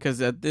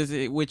 because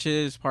which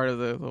is part of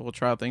the whole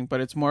trial thing,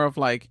 but it's more of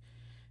like,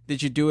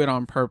 did you do it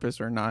on purpose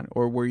or not,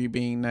 or were you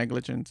being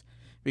negligent?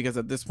 Because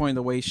at this point,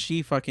 the way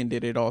she fucking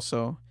did it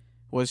also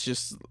was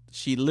just,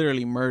 she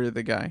literally murdered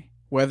the guy,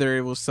 whether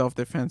it was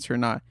self-defense or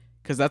not.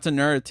 Because that's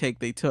another take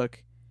they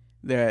took,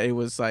 that it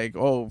was like,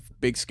 oh,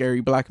 big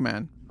scary black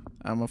man,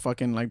 I'm gonna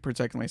fucking like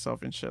protect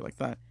myself and shit like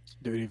that.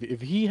 Dude,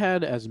 if he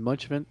had as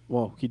much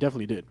well, he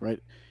definitely did, right?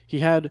 He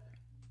had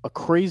a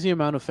crazy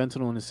amount of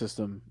fentanyl in his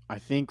system. I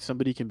think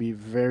somebody can be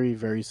very,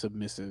 very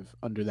submissive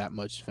under that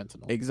much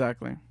fentanyl.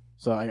 Exactly.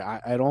 So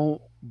I don't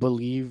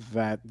believe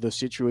that the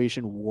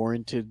situation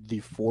warranted the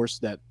force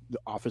that the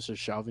Officer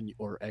Chauvin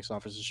or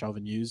ex-Officer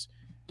Chauvin used,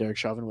 Derek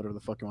Chauvin, whatever the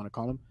fuck you want to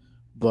call him.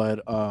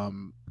 But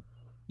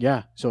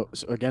yeah. So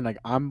again, like,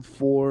 I'm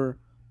for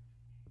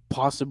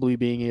possibly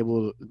being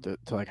able to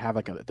like have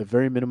like at the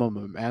very minimum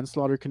a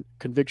manslaughter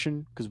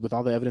conviction, because with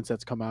all the evidence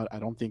that's come out, I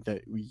don't think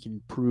that we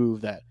can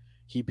prove that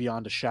he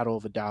beyond a shadow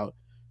of a doubt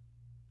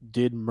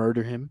did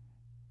murder him.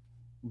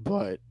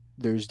 But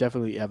there's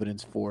definitely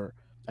evidence for,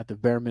 at the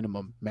bare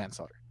minimum,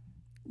 manslaughter.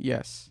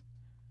 Yes.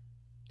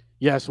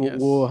 Yes, Yes.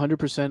 we'll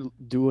 100%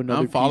 do another.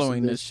 I'm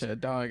following piece of this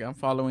shit, dog. I'm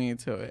following it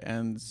to it,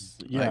 and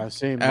Yeah, like,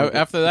 same.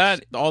 After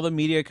that, all the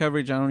media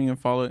coverage, I don't even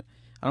follow it.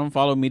 I don't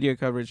follow media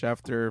coverage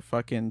after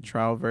fucking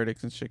trial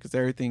verdicts and shit, because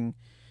everything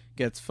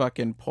gets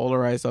fucking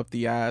polarized up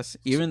the ass.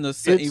 Even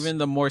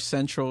the more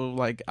central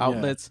like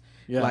outlets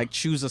like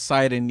choose a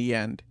side in the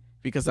end,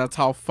 because that's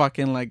how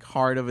fucking like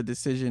hard of a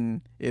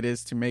decision it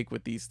is to make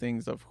with these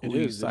things of who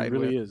you side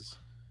with. It really is.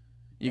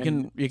 You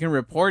can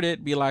report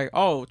it, be like,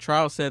 oh,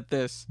 trial said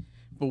this,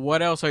 but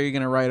what else are you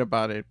gonna write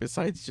about it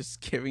besides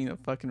just giving a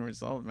fucking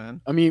result,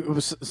 man? I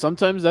mean,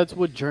 sometimes that's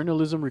what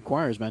journalism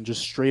requires, man.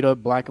 Just straight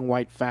up black and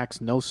white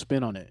facts, no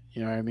spin on it.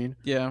 You know what I mean?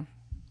 Yeah.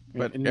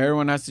 But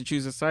everyone has to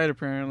choose a side,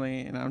 apparently,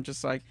 and I'm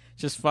just like,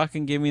 just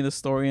fucking give me the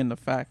story and the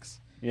facts.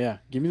 Yeah,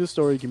 give me the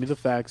story, give me the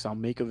facts. I'll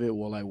make of it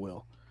what I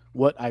will.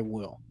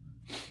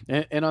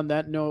 And on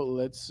that note,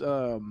 let's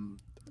talk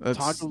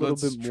a little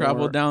bit more.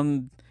 Travel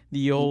down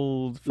the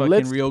old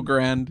fucking Rio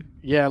Grande.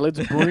 Yeah, let's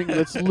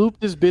loop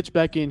this bitch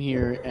back in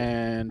here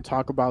and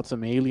talk about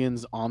some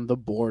aliens on the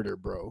border,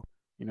 bro.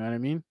 You know what I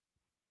mean?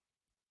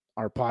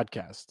 Our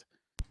podcast.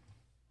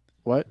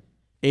 What?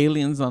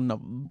 Aliens on the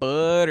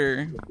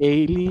butter.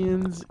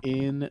 Aliens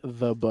in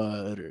the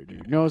butter,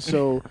 dude. No,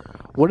 so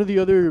one of the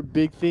other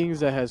big things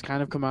that has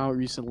kind of come out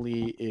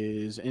recently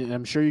is, and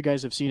I'm sure you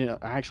guys have seen it,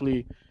 I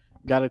actually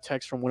got a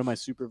text from one of my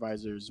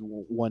supervisors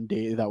one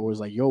day that was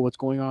like, yo, what's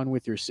going on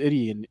with your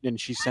city?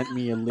 And she sent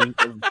me a link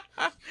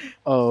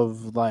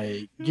of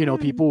like, you know,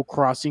 people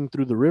crossing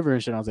through the river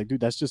and shit. I was like,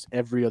 dude, that's just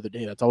every other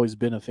day. That's always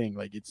been a thing.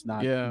 Like, it's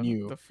not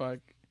new. The fuck?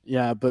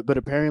 Yeah, but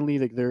apparently,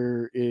 like,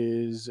 there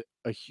is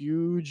a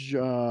huge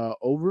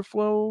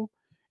overflow,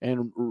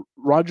 and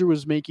Roger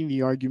was making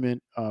the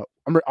argument. I'm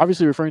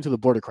obviously referring to the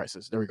border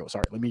crisis. There we go.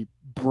 Sorry, let me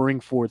bring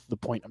forth the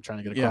point I'm trying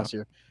to get across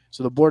here.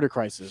 So the border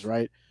crisis,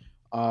 right?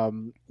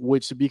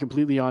 Which, to be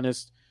completely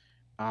honest,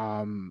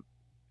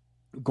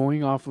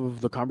 going off of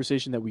the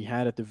conversation that we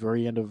had at the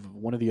very end of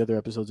one of the other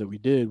episodes that we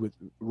did with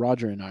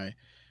Roger and I,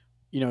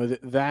 you know,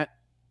 that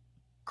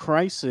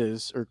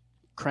crisis or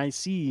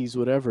crises,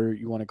 whatever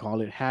you want to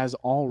call it, has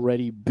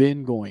already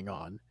been going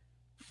on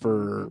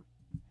for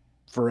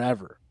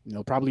forever. You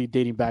know, probably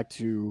dating back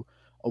to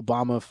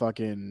Obama's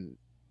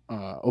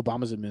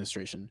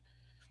administration.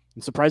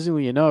 And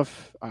surprisingly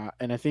enough,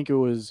 and I think it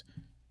was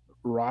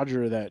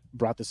Roger that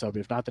brought this up.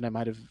 If not, then I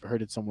might have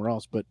heard it somewhere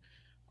else. But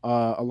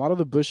a lot of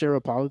the Bush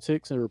era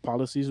politics or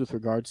policies with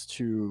regards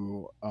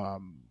to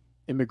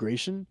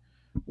immigration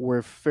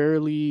were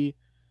fairly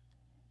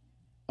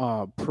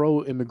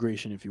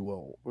pro-immigration, if you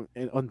will,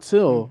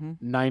 until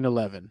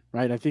 9/11,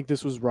 right? I think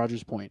this was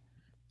Roger's point,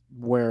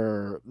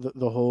 where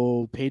the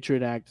whole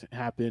Patriot Act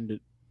happened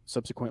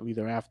subsequently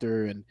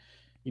thereafter, and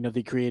you know,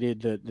 they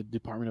created the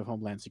Department of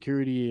Homeland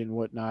Security and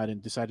whatnot,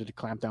 and decided to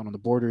clamp down on the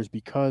borders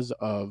because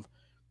of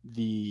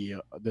the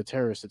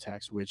terrorist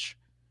attacks, which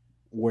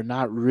were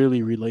not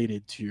really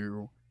related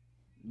to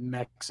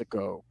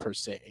Mexico per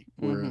se,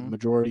 where the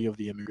majority of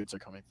the immigrants are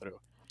coming through.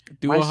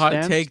 Do a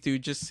hot take,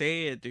 dude. Just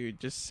say it, dude.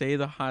 Just say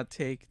the hot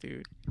take,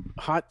 dude.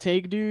 Hot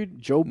take,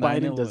 dude. Joe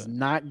Biden does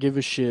not give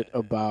a shit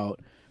about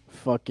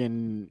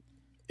fucking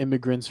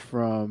immigrants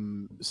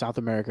from South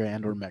America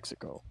and or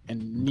Mexico,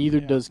 and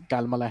neither does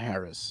Kamala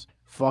Harris.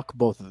 Fuck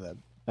both of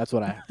them. That's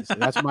what I have to say.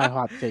 That's my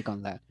hot take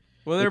on that.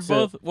 Well, they're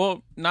both.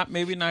 Well, not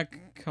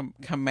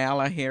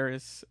Kamala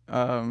Harris.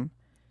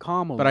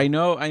 Kamala. But I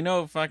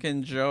know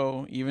fucking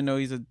Joe, even though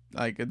he's a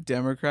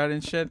Democrat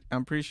and shit,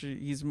 I'm pretty sure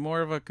he's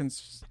more of a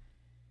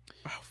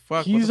oh, fuck,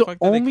 what the He's fuck do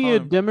they only call a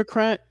him?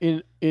 Democrat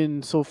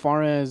in so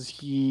far as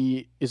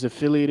he is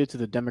affiliated to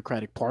the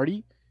Democratic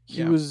Party.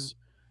 He Yeah. was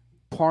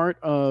part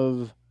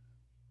of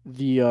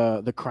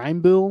the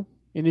crime bill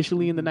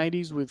initially in the Mhm.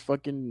 90s with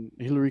fucking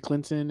Hillary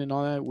Clinton and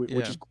all that, which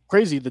Yeah. is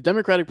crazy. The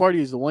Democratic Party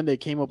is the one that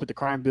came up with the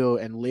crime bill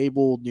and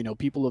labeled,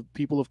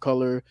 people of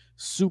color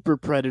super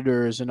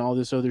predators and all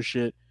this other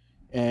shit.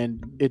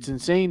 And it's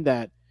insane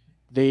that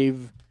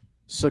they've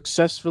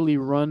successfully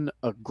run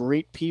a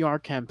great PR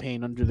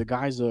campaign under the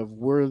guise of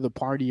we're the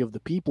party of the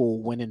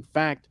people, when in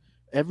fact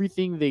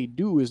everything they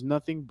do is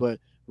nothing but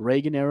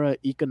Reagan era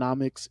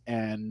economics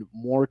and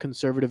more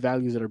conservative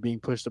values that are being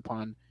pushed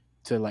upon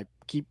to like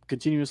keep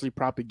continuously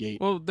propagate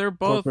Well, corporate they're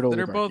both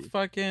oligarchy.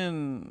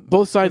 fucking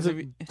Both sides 'cause of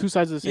if you- two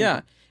sides of the same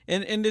yeah,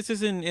 coin. and this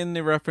is in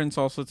the reference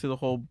also to the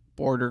whole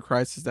border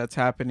crisis that's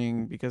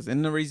happening, because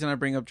and the reason I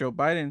bring up Joe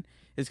Biden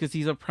is because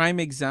he's a prime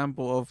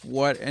example of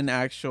what an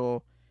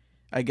actual,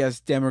 I guess,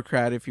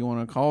 Democrat, if you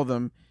want to call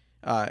them,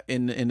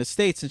 in the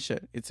states and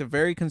shit. It's a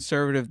very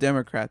conservative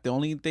Democrat. The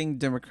only thing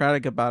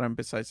democratic about him,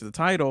 besides the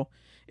title,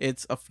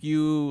 it's a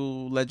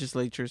few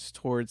legislatures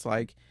towards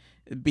like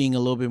being a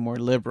little bit more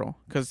liberal.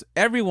 Because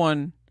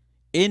everyone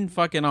in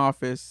fucking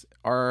office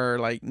are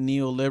like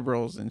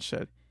neoliberals and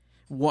shit.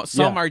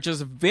 Some Yeah. are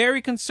just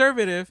very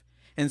conservative,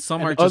 and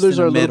some And are just in others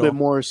the are a little bit middle.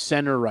 more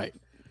center right.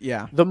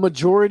 Yeah. The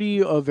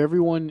majority of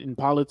everyone in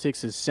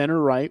politics is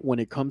center right when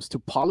it comes to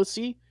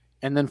policy,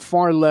 and then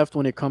far left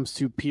when it comes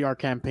to PR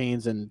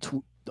campaigns and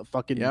the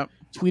fucking Yep.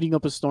 tweeting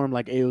up a storm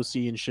like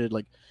AOC and shit.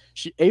 Like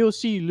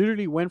AOC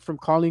literally went from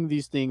calling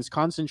these things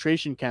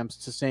concentration camps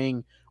to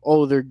saying,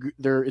 "Oh,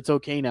 they're it's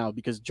okay now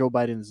because Joe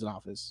Biden's in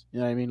office." You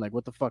know what I mean? Like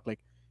what the fuck? Like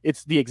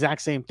it's the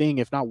exact same thing,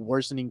 if not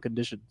worsening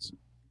conditions.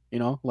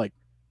 Like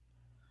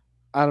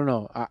I don't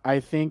know. I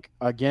think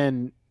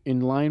again, in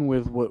line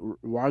with what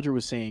Roger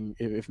was saying,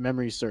 if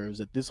memory serves,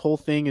 that this whole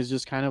thing is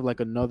just kind of like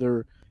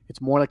another.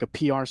 It's more like a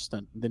PR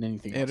stunt than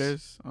anything It else.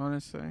 is,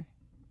 honestly.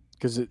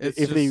 Because It's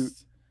if they,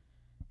 just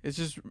it's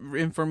just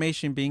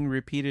information being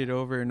repeated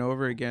over and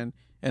over again,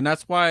 and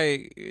that's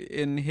why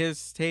in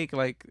his take,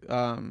 like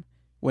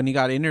when he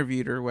got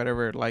interviewed or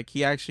whatever, like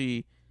he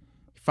actually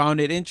found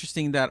it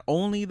interesting that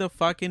only the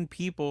fucking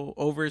people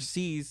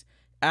overseas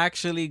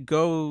actually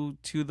go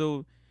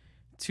to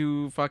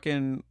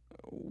fucking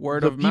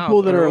word the of mouth,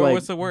 people that are or like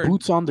what's the word?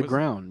 boots on the What's,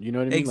 ground, you know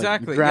what I mean, like the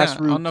exactly,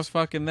 yeah, on the grassroots.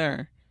 fucking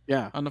there,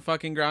 Yeah, on the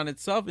fucking ground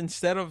itself,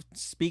 instead of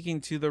speaking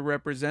to the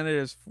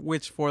representatives,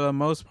 which for the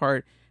most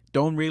part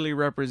don't really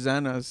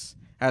represent us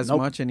as nope.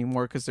 much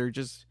anymore, because they're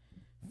just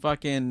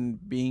fucking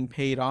being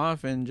paid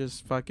off and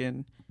just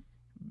fucking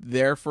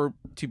there for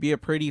to be a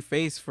pretty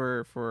face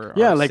for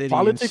Yeah, our like city and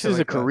politics shit is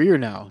a like that. career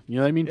now. You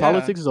know what I mean? Yeah,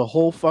 Politics is a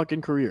whole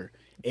fucking career.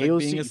 it's like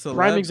being a AOC,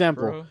 prime celeb,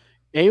 example. bro.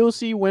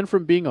 AOC went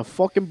from being a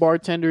fucking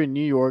bartender in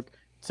New York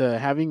to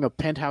having a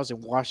penthouse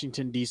in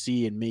Washington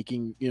D.C. and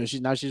making,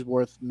 she's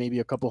worth maybe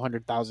a couple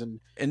 $100,000,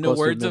 In the close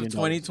to $1 words of million.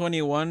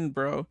 2021,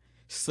 bro,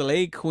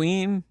 slay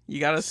queen, you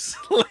gotta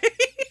slay.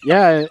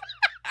 Yeah,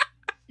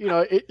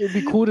 it'd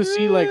be cool to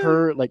see like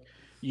her like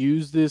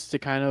use this to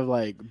kind of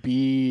like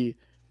be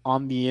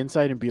on the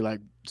inside and be like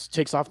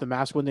takes off the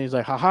mask one day. He's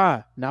like,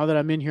 haha, now that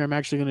I'm in here, I'm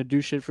actually gonna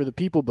do shit for the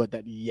people, but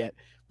that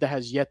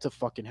has yet to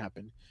fucking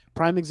happen.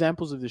 Prime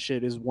examples of this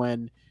shit is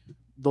when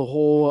the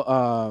whole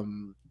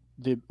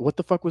the what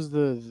the fuck was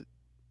the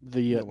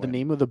What?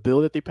 name of the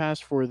bill that they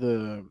passed for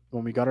the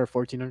when we got our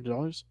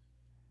 $1,400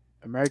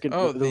 American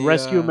Oh, the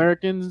Rescue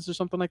Americans or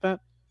something like that.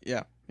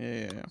 yeah.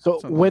 So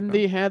Something like when that.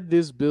 they had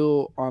this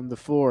bill on the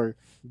floor,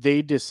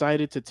 they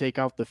decided to take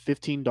out the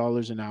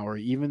 $15 an hour,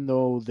 even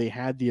though they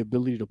had the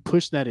ability to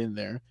push that in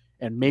there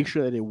and make Yeah.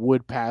 sure that it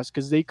would pass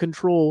because they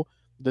control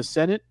the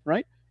Senate,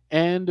 right?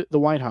 And the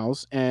White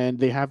House, and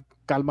they have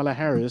Kamala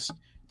Harris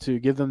to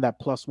give them that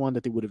 +1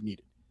 that they would have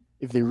needed.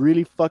 If they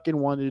really fucking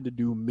wanted to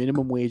do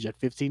minimum wage at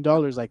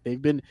 $15, like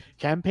they've been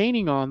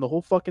campaigning on the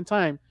whole fucking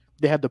time,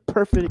 they had the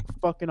perfect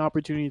fucking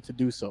opportunity to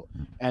do so.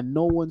 And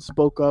no one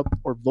spoke up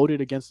or voted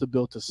against the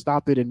bill to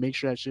stop it and make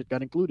sure that shit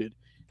got included.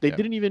 They Yeah.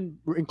 didn't even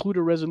include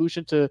a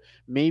resolution to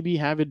maybe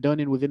have it done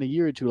in within a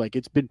year or two. Like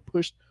it's been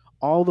pushed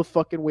all the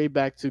fucking way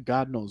back to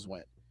God knows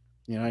when.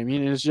 You know what I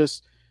mean? And it's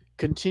just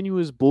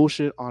continuous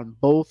bullshit on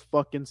both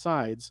fucking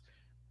sides,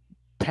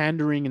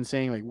 pandering and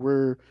saying like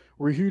we're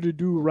here to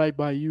do right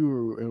by you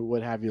or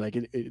what have you.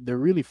 Like they're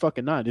really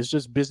fucking not. It's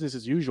just business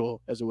as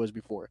usual as it was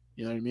before.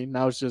 You know what I mean?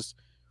 Now it's just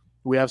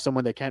we have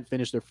someone that can't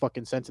finish their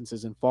fucking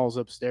sentences and falls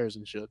upstairs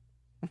and shit.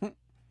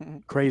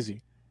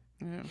 Crazy.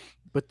 Yeah.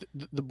 But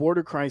the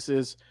border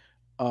crisis,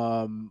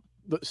 some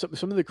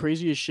of the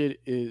craziest shit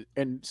is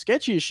and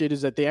sketchiest shit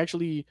is that they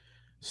actually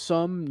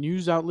some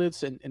news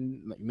outlets and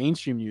like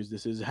mainstream news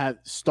this is have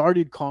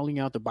started calling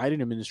out the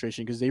Biden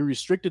administration because they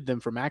restricted them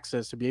from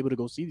access to be able to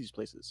go see these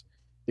places.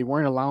 They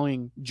weren't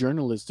allowing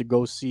journalists to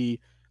go see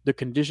the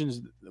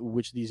conditions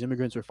which these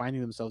immigrants were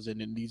finding themselves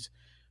in these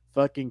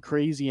fucking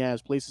crazy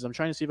ass places. I'm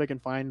trying to see if I can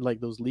find like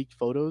those leaked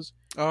photos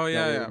Oh that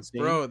yeah, were yeah,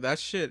 insane. bro. That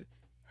shit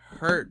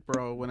hurt,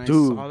 bro. When I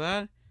Dude, saw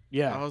that, I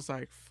yeah. was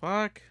like,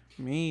 "Fuck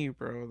me,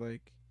 bro."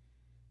 Like,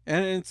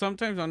 and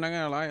sometimes I'm not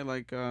gonna lie,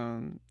 like,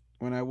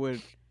 when I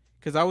would,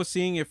 cause I was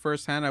seeing it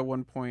firsthand at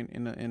one point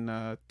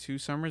in 2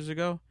 summers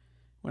ago,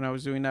 when I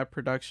was doing that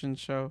production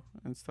show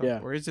and stuff. Yeah.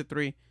 Or is it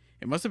three?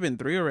 It must have been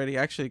three already,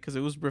 actually, cause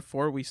it was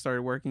before we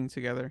started working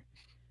together.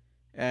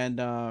 And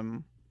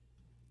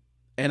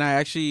and I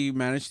actually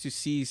managed to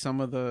see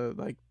some of the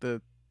like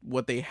the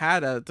what they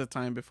had at the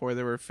time before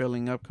they were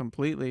filling up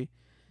completely,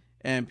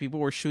 and people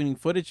were shooting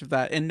footage of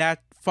that, and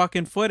that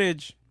fucking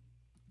footage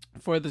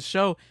for the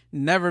show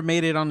never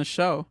made it on the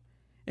show,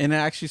 and it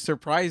actually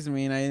surprised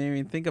me, and I didn't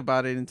even think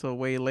about it until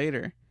way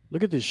later.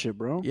 Look at this shit,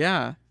 bro.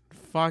 Yeah,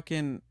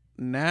 fucking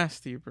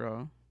nasty,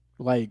 bro.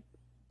 Like,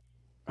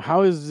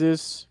 how is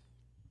this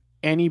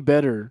any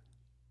better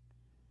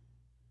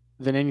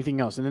than anything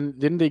else? And then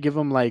didn't they give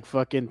them like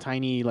fucking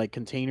tiny like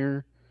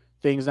container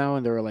things now?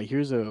 And they were like,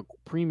 here's a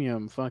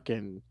premium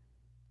fucking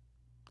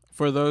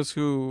For those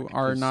who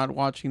are just. not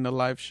watching the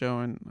live show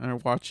and are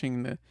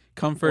watching the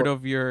comfort Or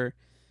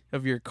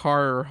of your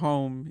car or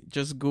home,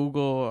 just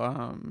Google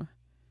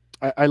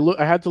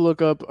I had to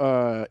look up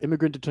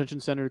immigrant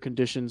detention center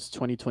conditions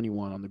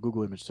 2021 on the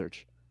Google image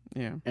search,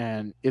 yeah.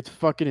 and it's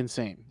fucking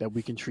insane that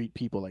we can treat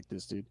people like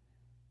this, dude.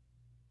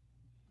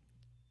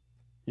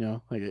 You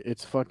know, like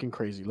it's fucking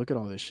crazy. Look at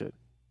all this shit.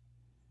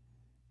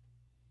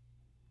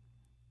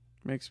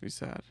 Makes me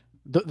sad.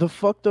 The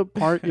fucked up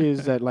part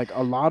is that like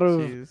a lot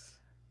of Jeez.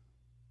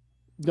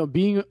 no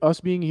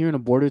being here in a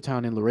border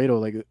town in Laredo,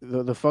 like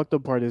the fucked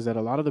up part is that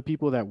a lot of the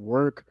people that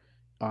work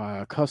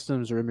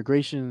customs or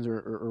immigrations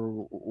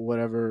or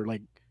whatever,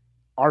 like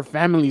our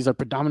families are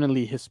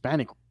predominantly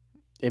Hispanic.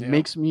 It Yeah.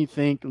 makes me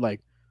think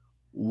like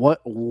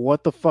what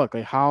the fuck?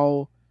 Like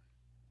how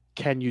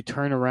can you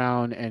turn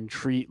around and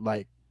treat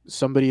like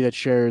somebody that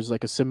shares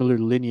like a similar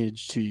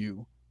lineage to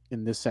you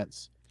in this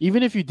sense?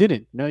 Even if you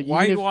didn't, no, even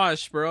if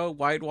Whitewash, bro.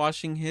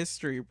 Whitewashing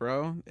history,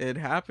 bro. It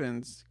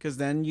happens. Because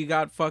then you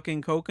got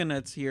fucking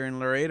coconuts here in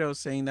Laredo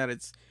saying that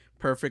it's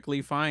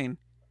perfectly fine.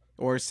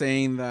 Or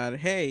saying that,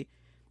 hey,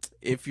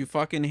 if you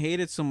fucking hate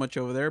it so much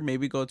over there,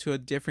 maybe go to a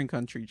different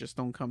country. Just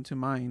don't come to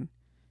mine.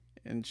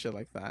 And shit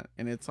like that.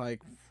 And it's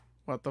like,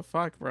 what the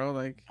fuck, bro?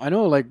 Like, I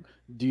know, like,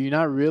 do you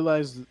not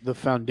realize the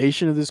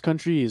foundation of this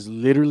country is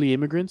literally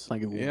immigrants?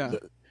 Like, yeah.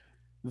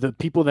 the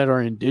people that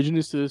are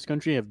indigenous to this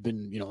country have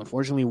been,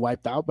 unfortunately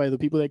wiped out by the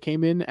people that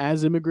came in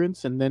as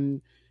immigrants. And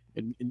then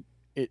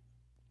it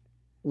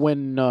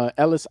when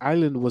Ellis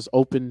Island was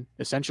open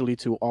essentially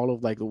to all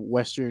of like the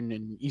Western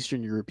and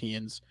Eastern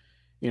Europeans,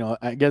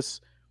 I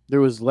guess there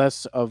was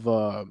less of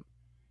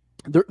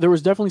there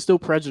was definitely still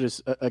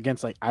prejudice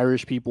against like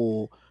Irish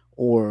people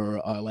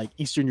or like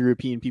Eastern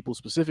European people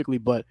specifically,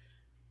 but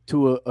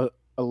to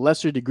a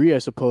lesser degree, I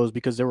suppose,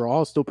 because they were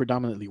all still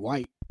predominantly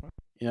white.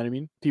 You know what I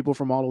mean? People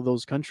from all of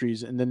those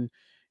countries, and then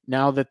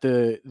now that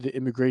the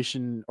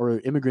immigration or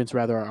immigrants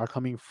rather are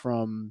coming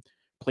from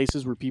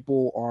places where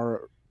people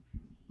are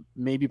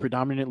maybe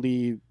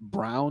predominantly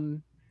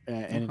brown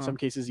and in Uh-huh. some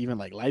cases even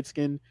like light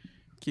skin.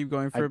 Keep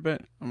going I for a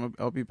bit.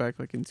 I'll be back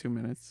like in 2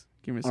 minutes.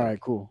 Give me a All right,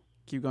 sec. cool.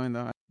 Keep going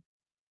though.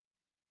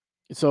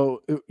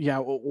 So yeah,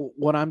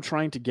 what I'm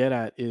trying to get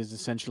at is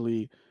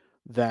essentially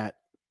that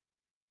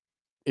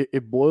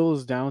it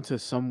boils down to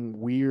some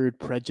weird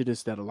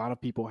prejudice that a lot of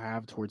people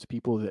have towards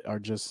people that are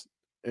just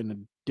in a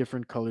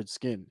different colored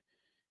skin.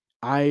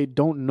 I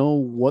don't know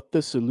what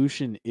the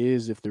solution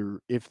is if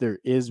there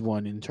is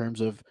one in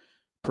terms of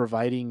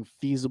providing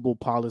feasible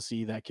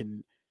policy that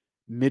can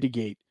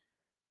mitigate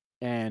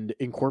and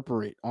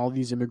incorporate all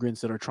these immigrants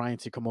that are trying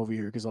to come over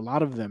here, because a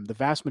lot of them, the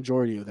vast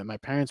majority of them, my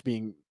parents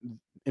being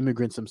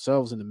immigrants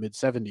themselves in the mid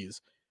 70s,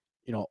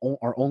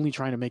 are only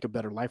trying to make a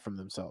better life for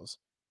themselves.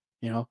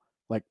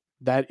 Like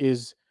that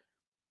is,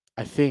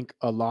 I think,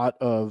 a lot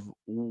of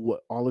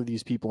what all of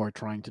these people are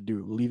trying to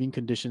do, leaving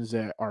conditions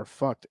that are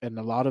fucked. And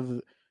a lot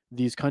of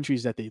these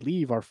countries that they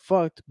leave are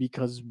fucked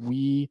because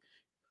we,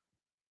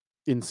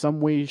 in some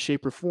way,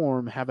 shape, or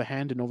form, have a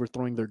hand in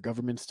overthrowing their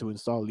governments to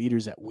install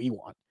leaders that we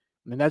want.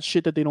 And that's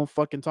shit that they don't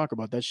fucking talk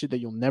about. That shit that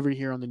you'll never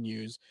hear on the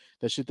news.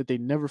 That shit that they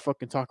never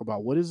fucking talk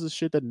about. What is the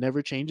shit that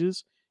never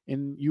changes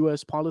in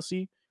US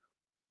policy?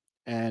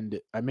 And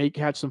I may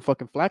catch some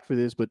fucking flack for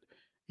this, but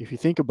if you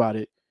think about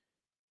it,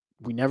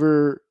 we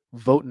never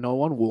vote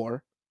no on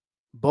war.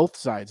 Both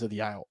sides of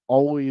the aisle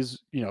always,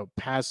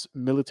 pass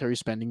military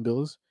spending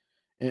bills.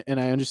 And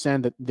I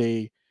understand that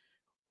they,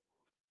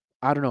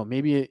 I don't know,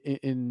 maybe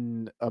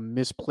in a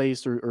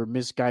misplaced or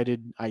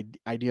misguided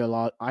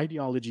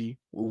ideology,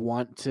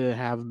 want to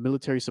have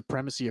military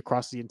supremacy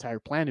across the entire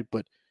planet.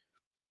 But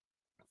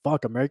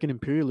fuck, American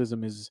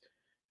imperialism is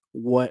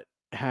what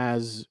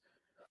has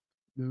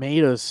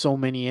made us so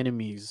many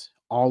enemies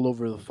all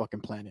over the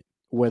fucking planet,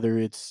 whether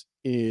it's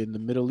in the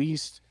Middle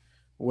East,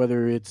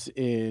 whether it's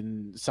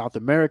in South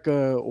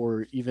America,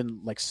 or even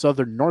like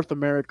Southern North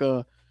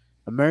America.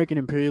 American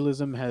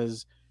imperialism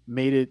has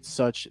made it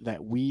such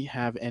that we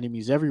have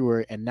enemies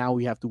everywhere, and now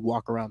we have to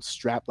walk around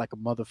strapped like a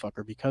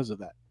motherfucker because of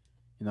that.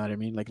 You know what I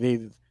mean? Like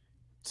they've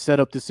set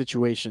up this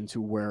situation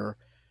to where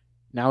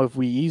now if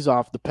we ease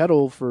off the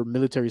pedal for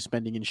military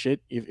spending and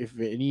shit, if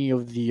any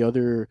of the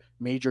other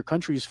major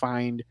countries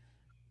find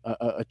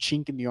a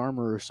chink in the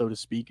armor, so to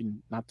speak,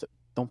 and not to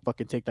don't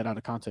fucking take that out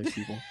of context,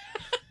 people.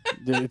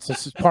 It's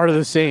just part of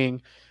the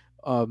saying.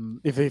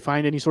 If they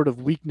find any sort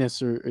of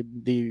weakness, or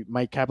they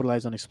might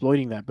capitalize on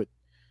exploiting that. But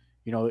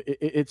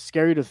it's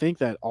scary to think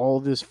that all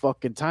this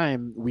fucking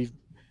time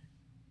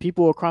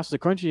people across the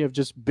country have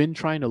just been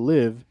trying to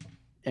live,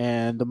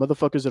 and the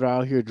motherfuckers that are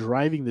out here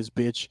driving this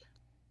bitch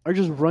are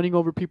just running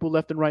over people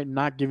left and right,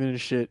 not giving a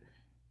shit,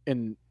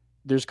 and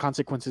there's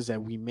consequences that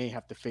we may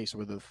have to face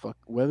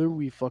whether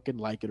we fucking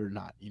like it or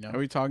not. Are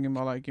we talking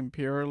about like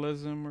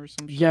imperialism or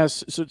some shit?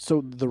 Yes.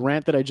 So the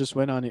rant that I just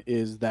went on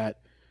is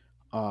that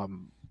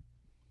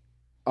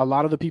a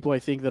lot of the people I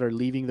think that are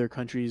leaving their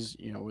countries,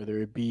 whether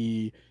it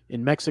be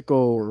in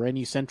Mexico or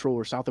any Central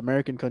or South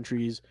American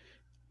countries,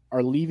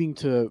 are leaving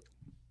to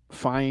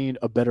find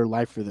a better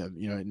life for them.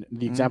 And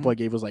the example I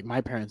gave was like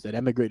my parents that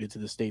emigrated to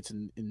the States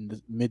in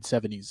the mid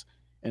 70s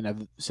and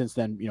have since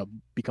then,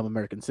 become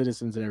American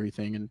citizens and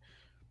everything. And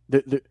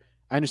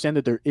I understand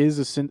that there is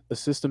a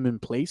system in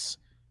place,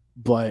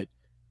 but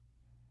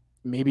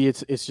maybe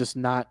it's just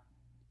not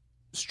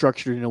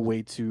structured in a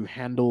way to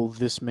handle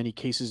this many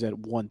cases at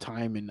one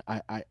time. And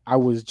I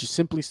was just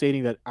simply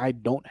stating that I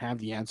don't have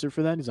the answer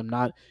for that, because I'm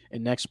not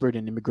an expert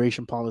in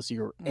immigration policy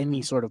or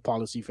any sort of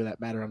policy for that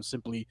matter. I'm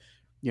simply,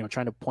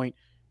 trying to point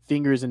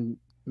fingers and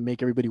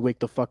make everybody wake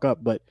the fuck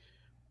up. But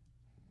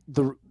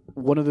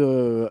one of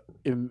the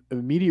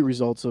immediate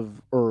results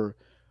or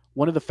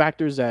one of the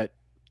factors that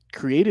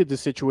created the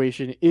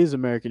situation is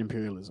American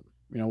imperialism.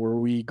 Where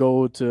we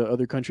go to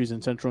other countries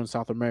in Central and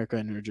South America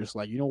and they're just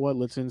like, you know what,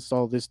 let's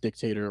install this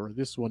dictator or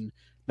this one.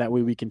 That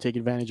way we can take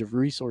advantage of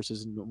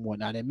resources and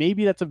whatnot. And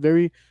maybe that's a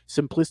very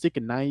simplistic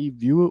and naive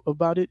view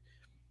about it.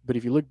 But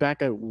if you look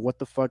back at what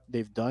the fuck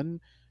they've done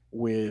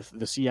with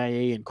the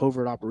CIA and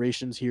covert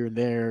operations here and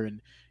there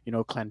and,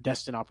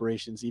 clandestine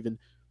operations even,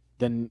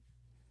 then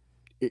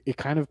it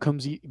kind of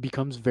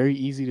becomes very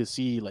easy to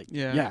see like,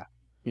 the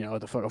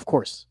fuck, of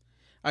course.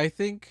 I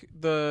think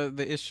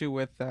the issue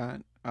with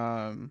that,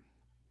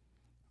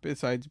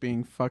 besides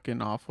being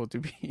fucking awful to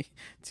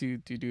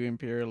do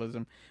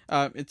imperialism,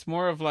 it's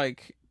more of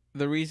like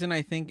the reason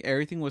I think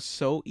everything was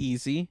so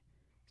easy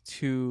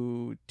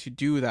to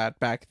do that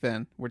back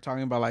then. We're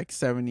talking about like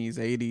 70s,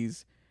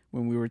 80s,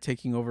 when we were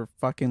taking over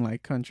fucking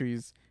like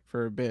countries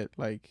for a bit,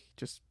 like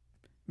just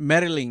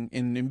meddling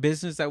in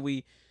business that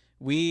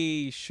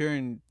we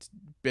shouldn't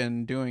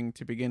been doing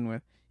to begin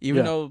with.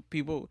 Even though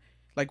people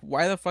like,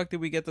 why the fuck did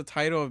we get the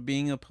title of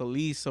being a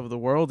police of the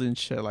world and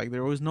shit? Like,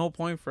 there was no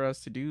point for us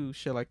to do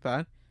shit like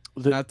that.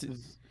 But I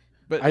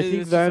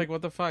think that, just like,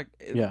 what the fuck?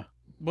 Yeah.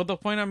 But the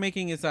point I'm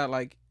making is that,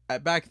 like,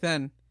 back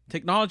then,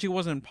 technology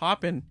wasn't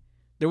popping.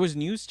 There was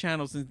news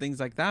channels and things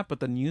like that,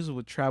 but the news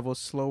would travel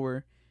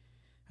slower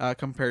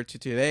compared to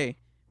today.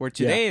 Where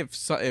today, if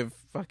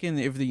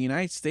the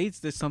United States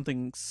did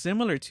something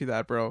similar to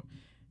that, bro,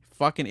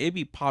 fucking it'd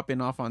be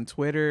popping off on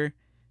Twitter,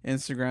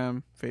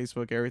 Instagram,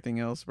 Facebook, everything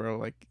else, bro.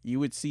 Like, you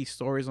would see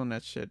stories on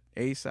that shit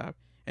ASAP.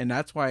 And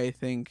that's why I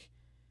think,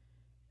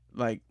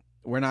 like,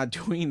 we're not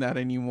doing that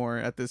anymore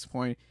at this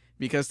point,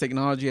 because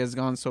technology has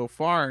gone so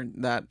far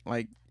that,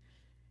 like,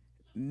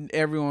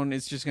 everyone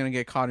is just gonna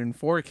get caught in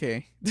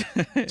 4K.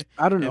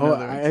 I don't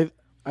know.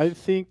 I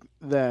think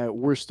that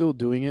we're still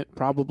doing it,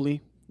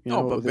 probably.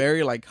 But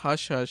very like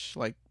hush hush,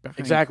 like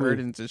behind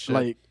curtains and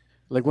shit.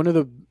 Like one of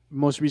the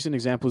most recent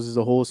examples is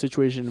the whole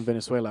situation in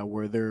Venezuela,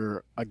 where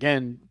they're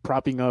again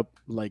propping up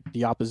like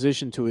the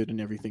opposition to it and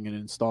everything, and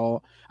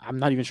install. I'm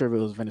not even sure if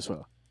it was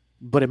Venezuela,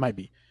 but it might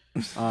be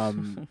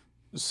some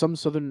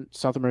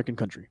South American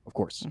country, of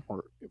course,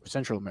 or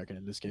Central American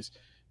in this case.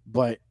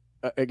 But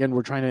again,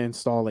 we're trying to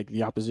install like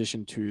the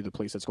opposition to the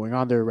place that's going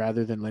on there,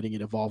 rather than letting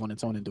it evolve on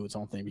its own and do its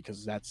own thing,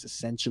 because that's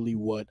essentially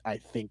what I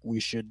think we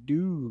should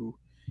do.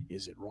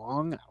 Is it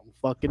wrong? I don't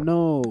fucking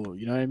know.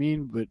 You know what I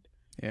mean? But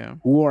yeah,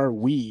 who are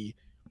we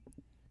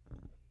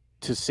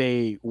to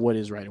say what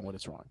is right and what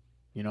is wrong?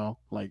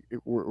 Like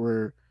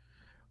we're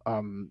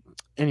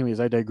anyways,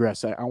 I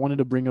digress. I wanted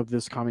to bring up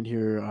this comment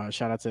here.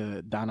 Shout out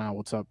to Dana.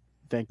 What's up?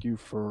 Thank you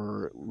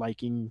for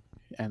liking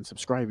and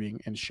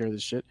subscribing and share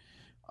this shit.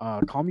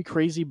 Call me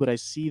crazy, but I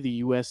see the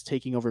U.S.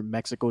 taking over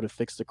Mexico to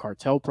fix the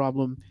cartel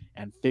problem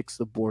and fix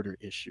the border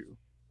issue.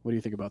 What do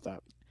you think about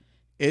that?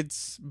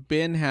 It's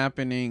been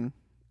happening,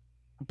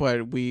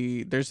 but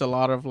there's a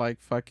lot of like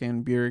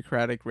fucking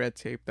bureaucratic red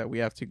tape that we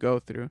have to go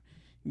through.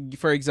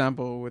 For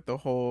example, with the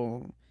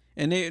whole,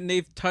 and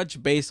they've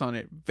touched base on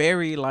it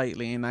very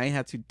lightly, and I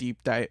had to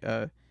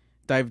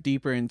dive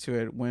deeper into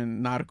it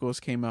when Narcos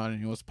came out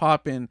and it was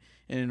popping,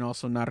 and then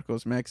also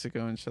Narcos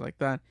Mexico and shit like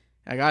that.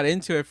 I got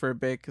into it for a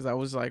bit because I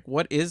was like,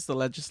 what is the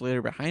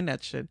legislator behind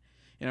that shit?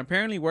 And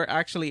apparently we're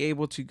actually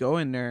able to go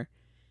in there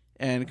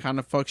and kind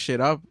of fuck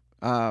shit up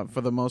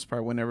for the most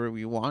part whenever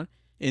we want.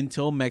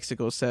 until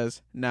Mexico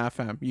says, nah,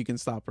 fam, you can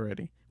stop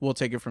already. We'll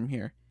take it from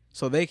here.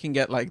 So they can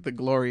get like the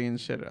glory and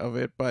shit of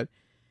it. But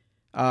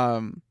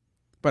I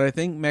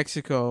think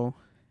Mexico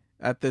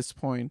at this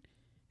point,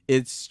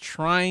 it's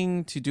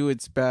trying to do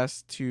its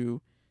best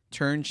to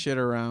turn shit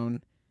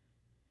around.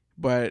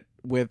 But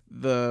with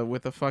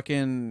the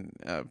fucking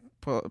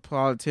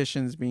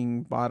politicians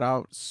being bought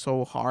out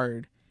so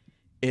hard,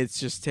 it's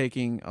just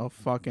taking a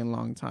fucking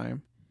long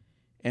time.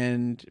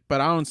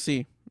 But I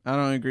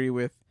don't agree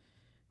with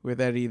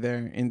Eddie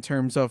there in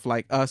terms of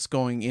like us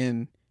going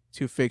in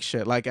to fix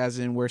shit, like as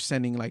in we're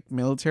sending like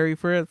military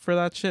for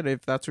that shit.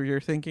 If that's what you're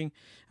thinking,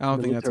 I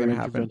don't think that's gonna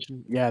happen.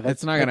 Yeah,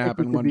 it's not gonna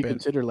happen one bit. bit.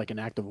 Considered like an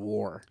act of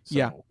war. So.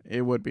 Yeah,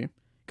 it would be,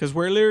 because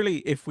we're literally,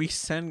 if we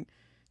send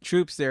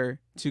troops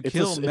there to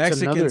kill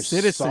Mexican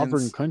citizens,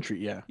 sovereign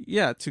country.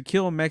 Yeah, to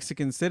kill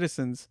Mexican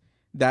citizens.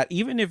 That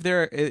even if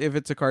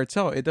it's a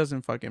cartel, it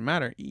doesn't fucking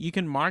matter. You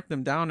can mark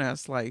them down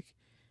as like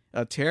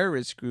a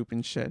terrorist group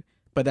and shit,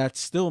 but that's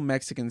still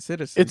Mexican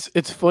citizens.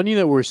 It's funny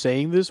that we're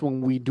saying this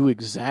when we do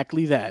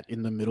exactly that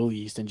in the Middle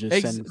East and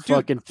just send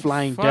fucking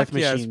flying death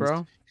machines. Yes,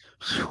 bro.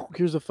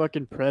 Here's a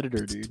fucking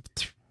Predator, dude.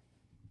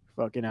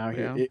 Fucking out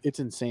here. Yeah. It's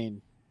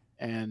insane.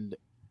 And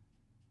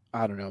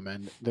I don't know,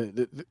 man.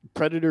 The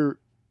Predator,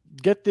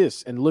 get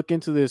this and look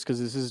into this,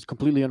 because this is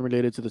completely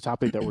unrelated to the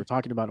topic that we're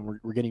talking about, and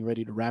we're getting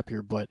ready to wrap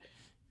here. But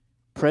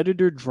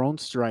Predator drone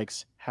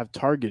strikes have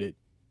targeted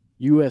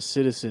U.S.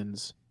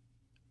 citizens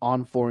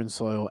on foreign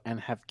soil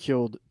and have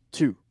killed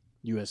 2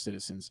 U.S.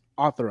 citizens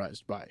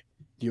authorized by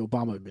the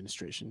Obama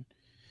administration.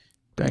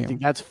 Damn. I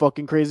think that's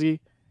fucking crazy.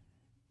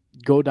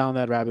 Go down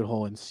that rabbit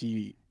hole and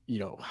see,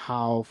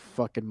 how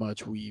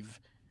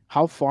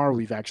far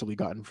we've actually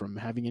gotten from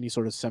having any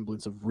sort of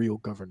semblance of real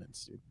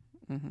governance, dude.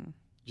 Mm-hmm.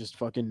 Just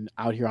fucking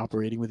out here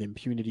operating with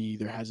impunity.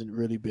 There hasn't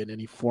really been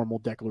any formal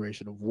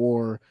declaration of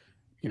war.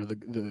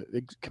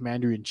 The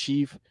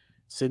commander-in-chief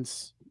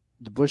since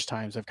the Bush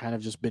times have kind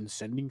of just been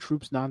sending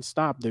troops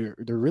nonstop. There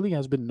really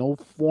has been no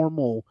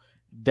formal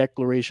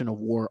declaration of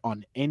war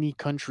on any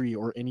country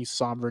or any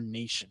sovereign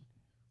nation.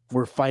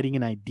 We're fighting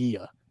an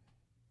idea.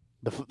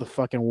 The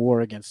fucking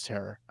war against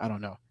terror. I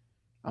don't know.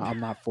 I'm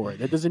not for it.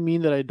 That doesn't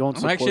mean that I don't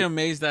support. I'm actually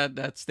amazed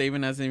that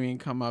statement hasn't even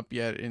come up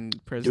yet in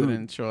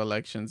presidential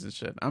elections and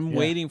shit. I'm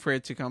waiting for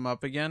it to come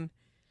up again,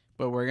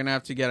 but we're gonna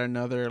have to get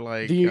another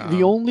like.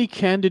 The only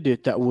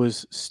candidate that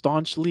was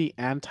staunchly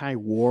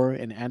anti-war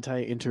and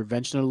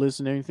anti-interventionalist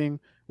and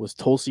everything was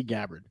Tulsi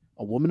Gabbard,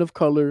 a woman of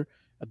color,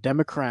 a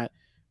Democrat,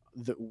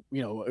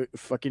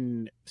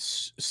 fucking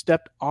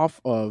stepped off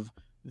of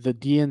the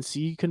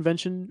DNC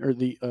convention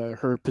or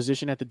her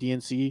position at the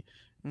DNC.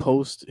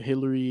 Post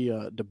Hillary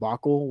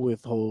debacle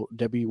with whole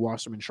Debbie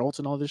Wasserman Schultz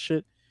and all this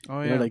shit.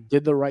 Oh yeah,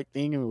 did the right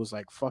thing and it was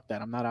like, fuck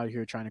that. I'm not out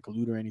here trying to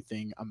collude or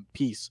anything. I'm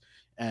peace.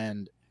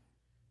 And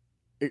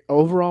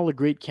overall, a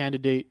great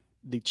candidate.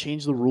 They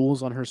changed the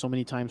rules on her so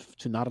many times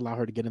to not allow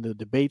her to get into the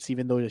debates,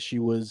 even though she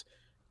was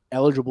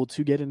eligible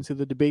to get into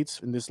the debates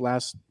in this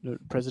last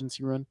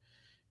presidency run.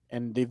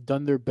 And they've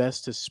done their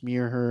best to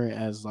smear her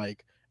as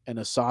like an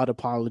Assad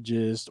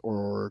apologist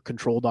or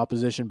controlled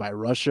opposition by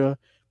Russia.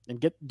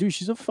 And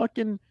she's a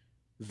fucking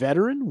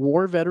veteran,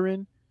 war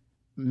veteran,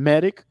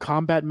 medic,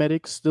 combat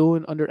medic, still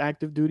under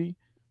active duty,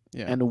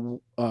 and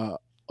a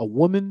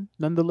woman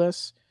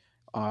nonetheless,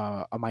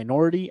 a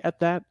minority at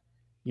that.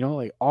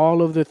 Like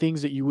all of the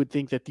things that you would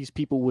think that these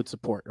people would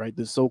support, right?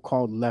 The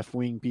so-called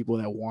left-wing people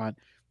that want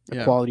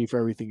equality for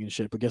everything and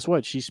shit. But guess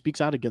what? She speaks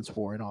out against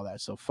war and all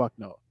that. So fuck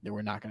no, they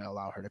were not going to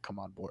allow her to come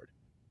on board.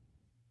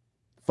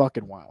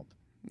 Fucking wild.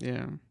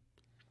 Yeah.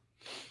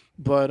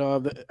 But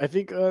I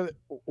think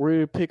we're going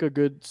to pick a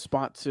good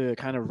spot to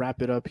kind of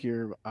wrap it up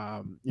here.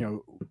 We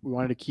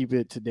wanted to keep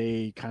it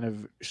today kind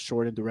of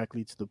short and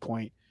directly to the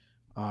point.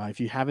 If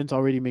you haven't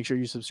already, make sure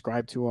you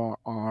subscribe to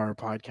our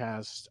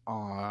podcast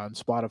on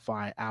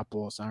Spotify,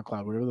 Apple,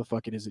 SoundCloud, whatever the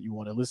fuck it is that you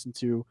want to listen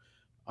to.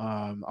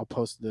 I'll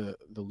post the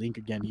link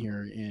again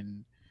here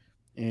in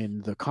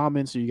the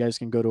comments so you guys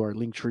can go to our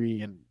link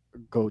tree and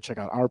go check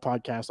out our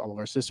podcast, all of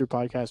our sister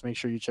podcasts. Make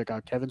sure you check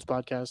out Kevin's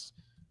podcast.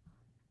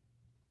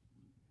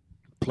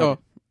 Oh,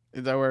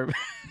 is that where?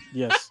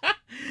 Yes.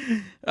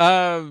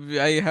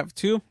 I have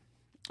 2.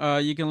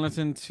 You can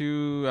listen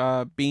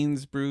to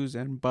Beans, Brews,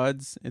 and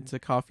Buds. It's a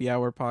coffee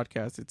hour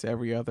podcast. It's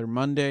every other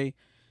Monday.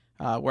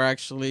 We're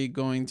actually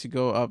going to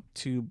go up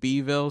to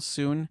Beeville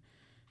soon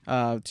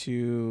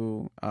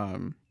to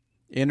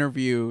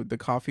interview the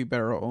Coffee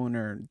Barrel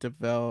owner,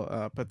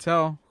 Deval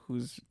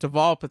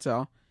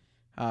Patel,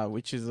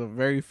 which is a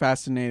very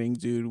fascinating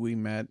dude we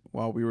met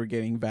while we were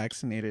getting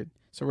vaccinated.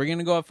 So we're going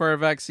to go up for our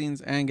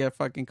vaccines and get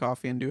fucking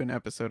coffee and do an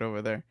episode over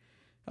there.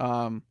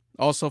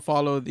 Also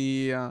follow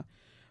the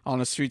On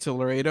the Streets of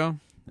Laredo,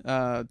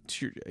 a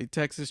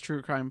Texas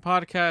True Crime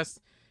podcast.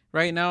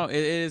 Right now, it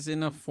is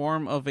in a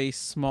form of a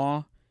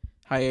small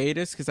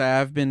hiatus because I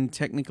have been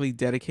technically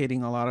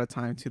dedicating a lot of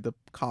time to the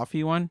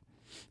coffee one.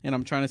 And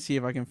I'm trying to see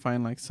if I can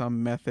find like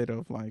some method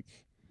of like,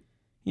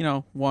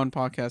 one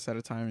podcast at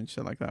a time and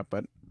shit like that.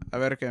 But I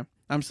bet okay.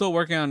 I'm still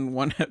working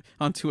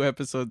on 2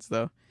 episodes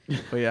though.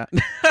 But yeah,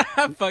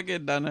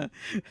 fucking Donna.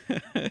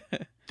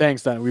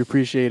 Thanks, Donna. We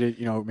appreciate it.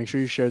 Make sure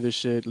you share this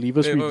shit. Leave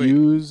us Wait.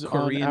 reviews on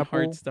Korean Apple.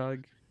 hearts,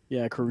 dog.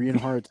 Yeah, Korean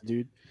hearts,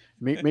 dude.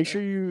 Make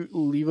sure you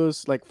leave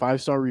us like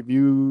 5-star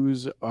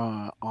reviews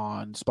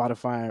on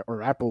Spotify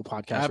or Apple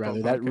Podcasts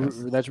Apple rather.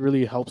 Podcast. That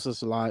really helps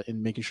us a lot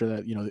in making sure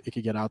that it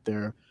could get out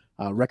there.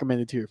 Recommend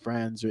it to your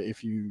friends, or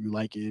if you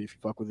like it, if you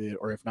fuck with it,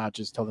 or if not,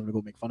 just tell them to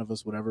go make fun of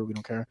us. Whatever, we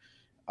don't care.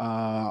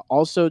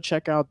 Also,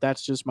 check out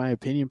That's Just My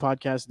Opinion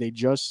podcast. They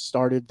just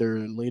started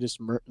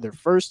their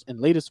first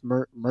and latest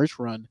merch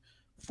run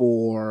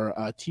for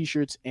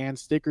t-shirts and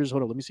stickers.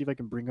 Hold on, let me see if I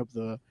can bring up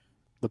the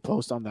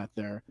post on that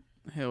there.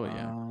 Hell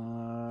yeah.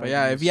 But Give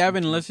yeah, me a if you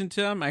haven't second. listened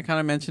to them, I kind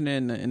of mentioned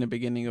it in the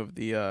beginning of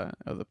the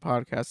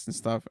podcast and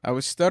stuff. I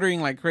was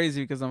stuttering like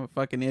crazy because I'm a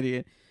fucking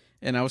idiot,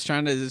 and I was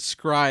trying to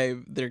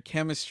describe their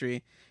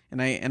chemistry, and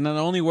the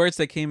only words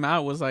that came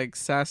out was like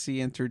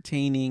sassy,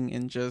 entertaining,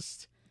 and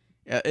just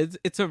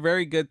it's a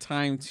very good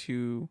time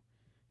to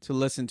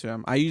listen to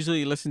them. I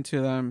usually listen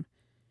to them.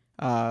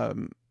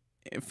 Um,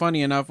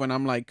 Funny enough, when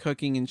I'm like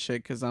cooking and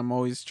shit, because I'm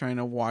always trying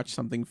to watch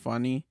something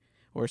funny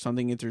or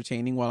something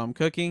entertaining while I'm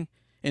cooking.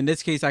 In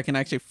this case, I can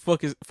actually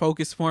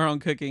focus more on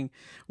cooking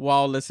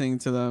while listening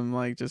to them,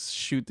 like just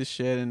shoot the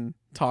shit and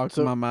talk to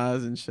So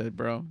mamas and shit,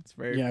 bro. It's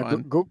very yeah, go,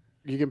 fun. go.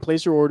 You can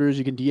place your orders.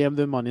 You can DM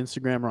them on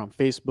Instagram or on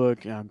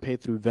Facebook. Pay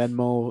through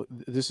Venmo.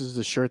 This is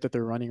the shirt that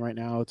they're running right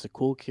now. It's a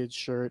Cool Kids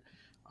shirt.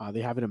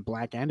 They have it in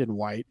black and in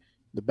white.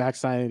 The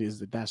backside is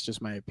the That's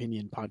Just My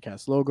Opinion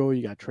podcast logo.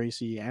 You got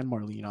Tracy and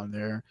Marlene on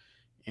there.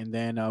 And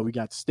then we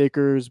got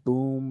stickers,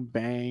 boom,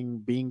 bang,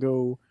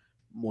 bingo,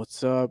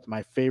 what's up.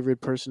 My favorite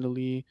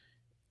personally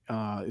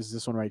is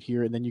this one right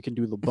here. And then you can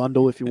do the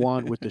bundle if you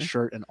want with the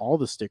shirt and all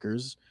the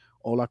stickers.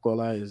 Hola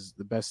Cola is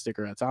the best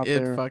sticker that's out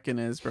It there. fucking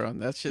is, bro.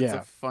 That shit's a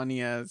Yeah,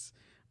 funny as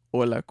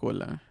hola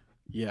cola.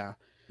 yeah.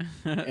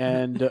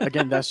 And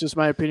again, That's Just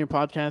My Opinion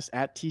podcast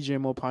at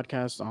TJMO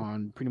podcast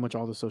on pretty much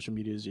all the social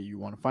medias that you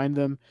want to find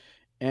them.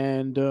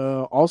 And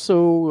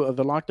also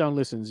the Lockdown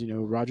Listens.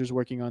 Roger's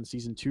working on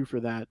season 2 for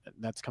that.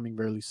 That's coming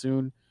very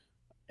soon.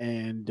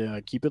 And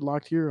keep it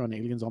locked here on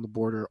Aliens on the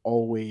Border.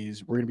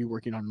 Always, we're gonna be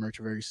working on merch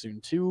very soon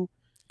too.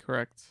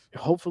 Correct.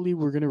 Hopefully,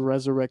 we're gonna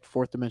resurrect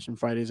Fourth Dimension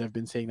Fridays. I've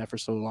been saying that for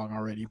so long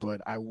already,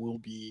 but I will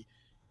be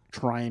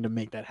trying to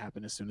make that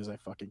happen as soon as I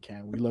fucking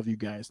can. We love you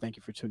guys. Thank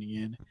you for tuning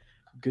in.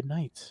 Good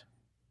night.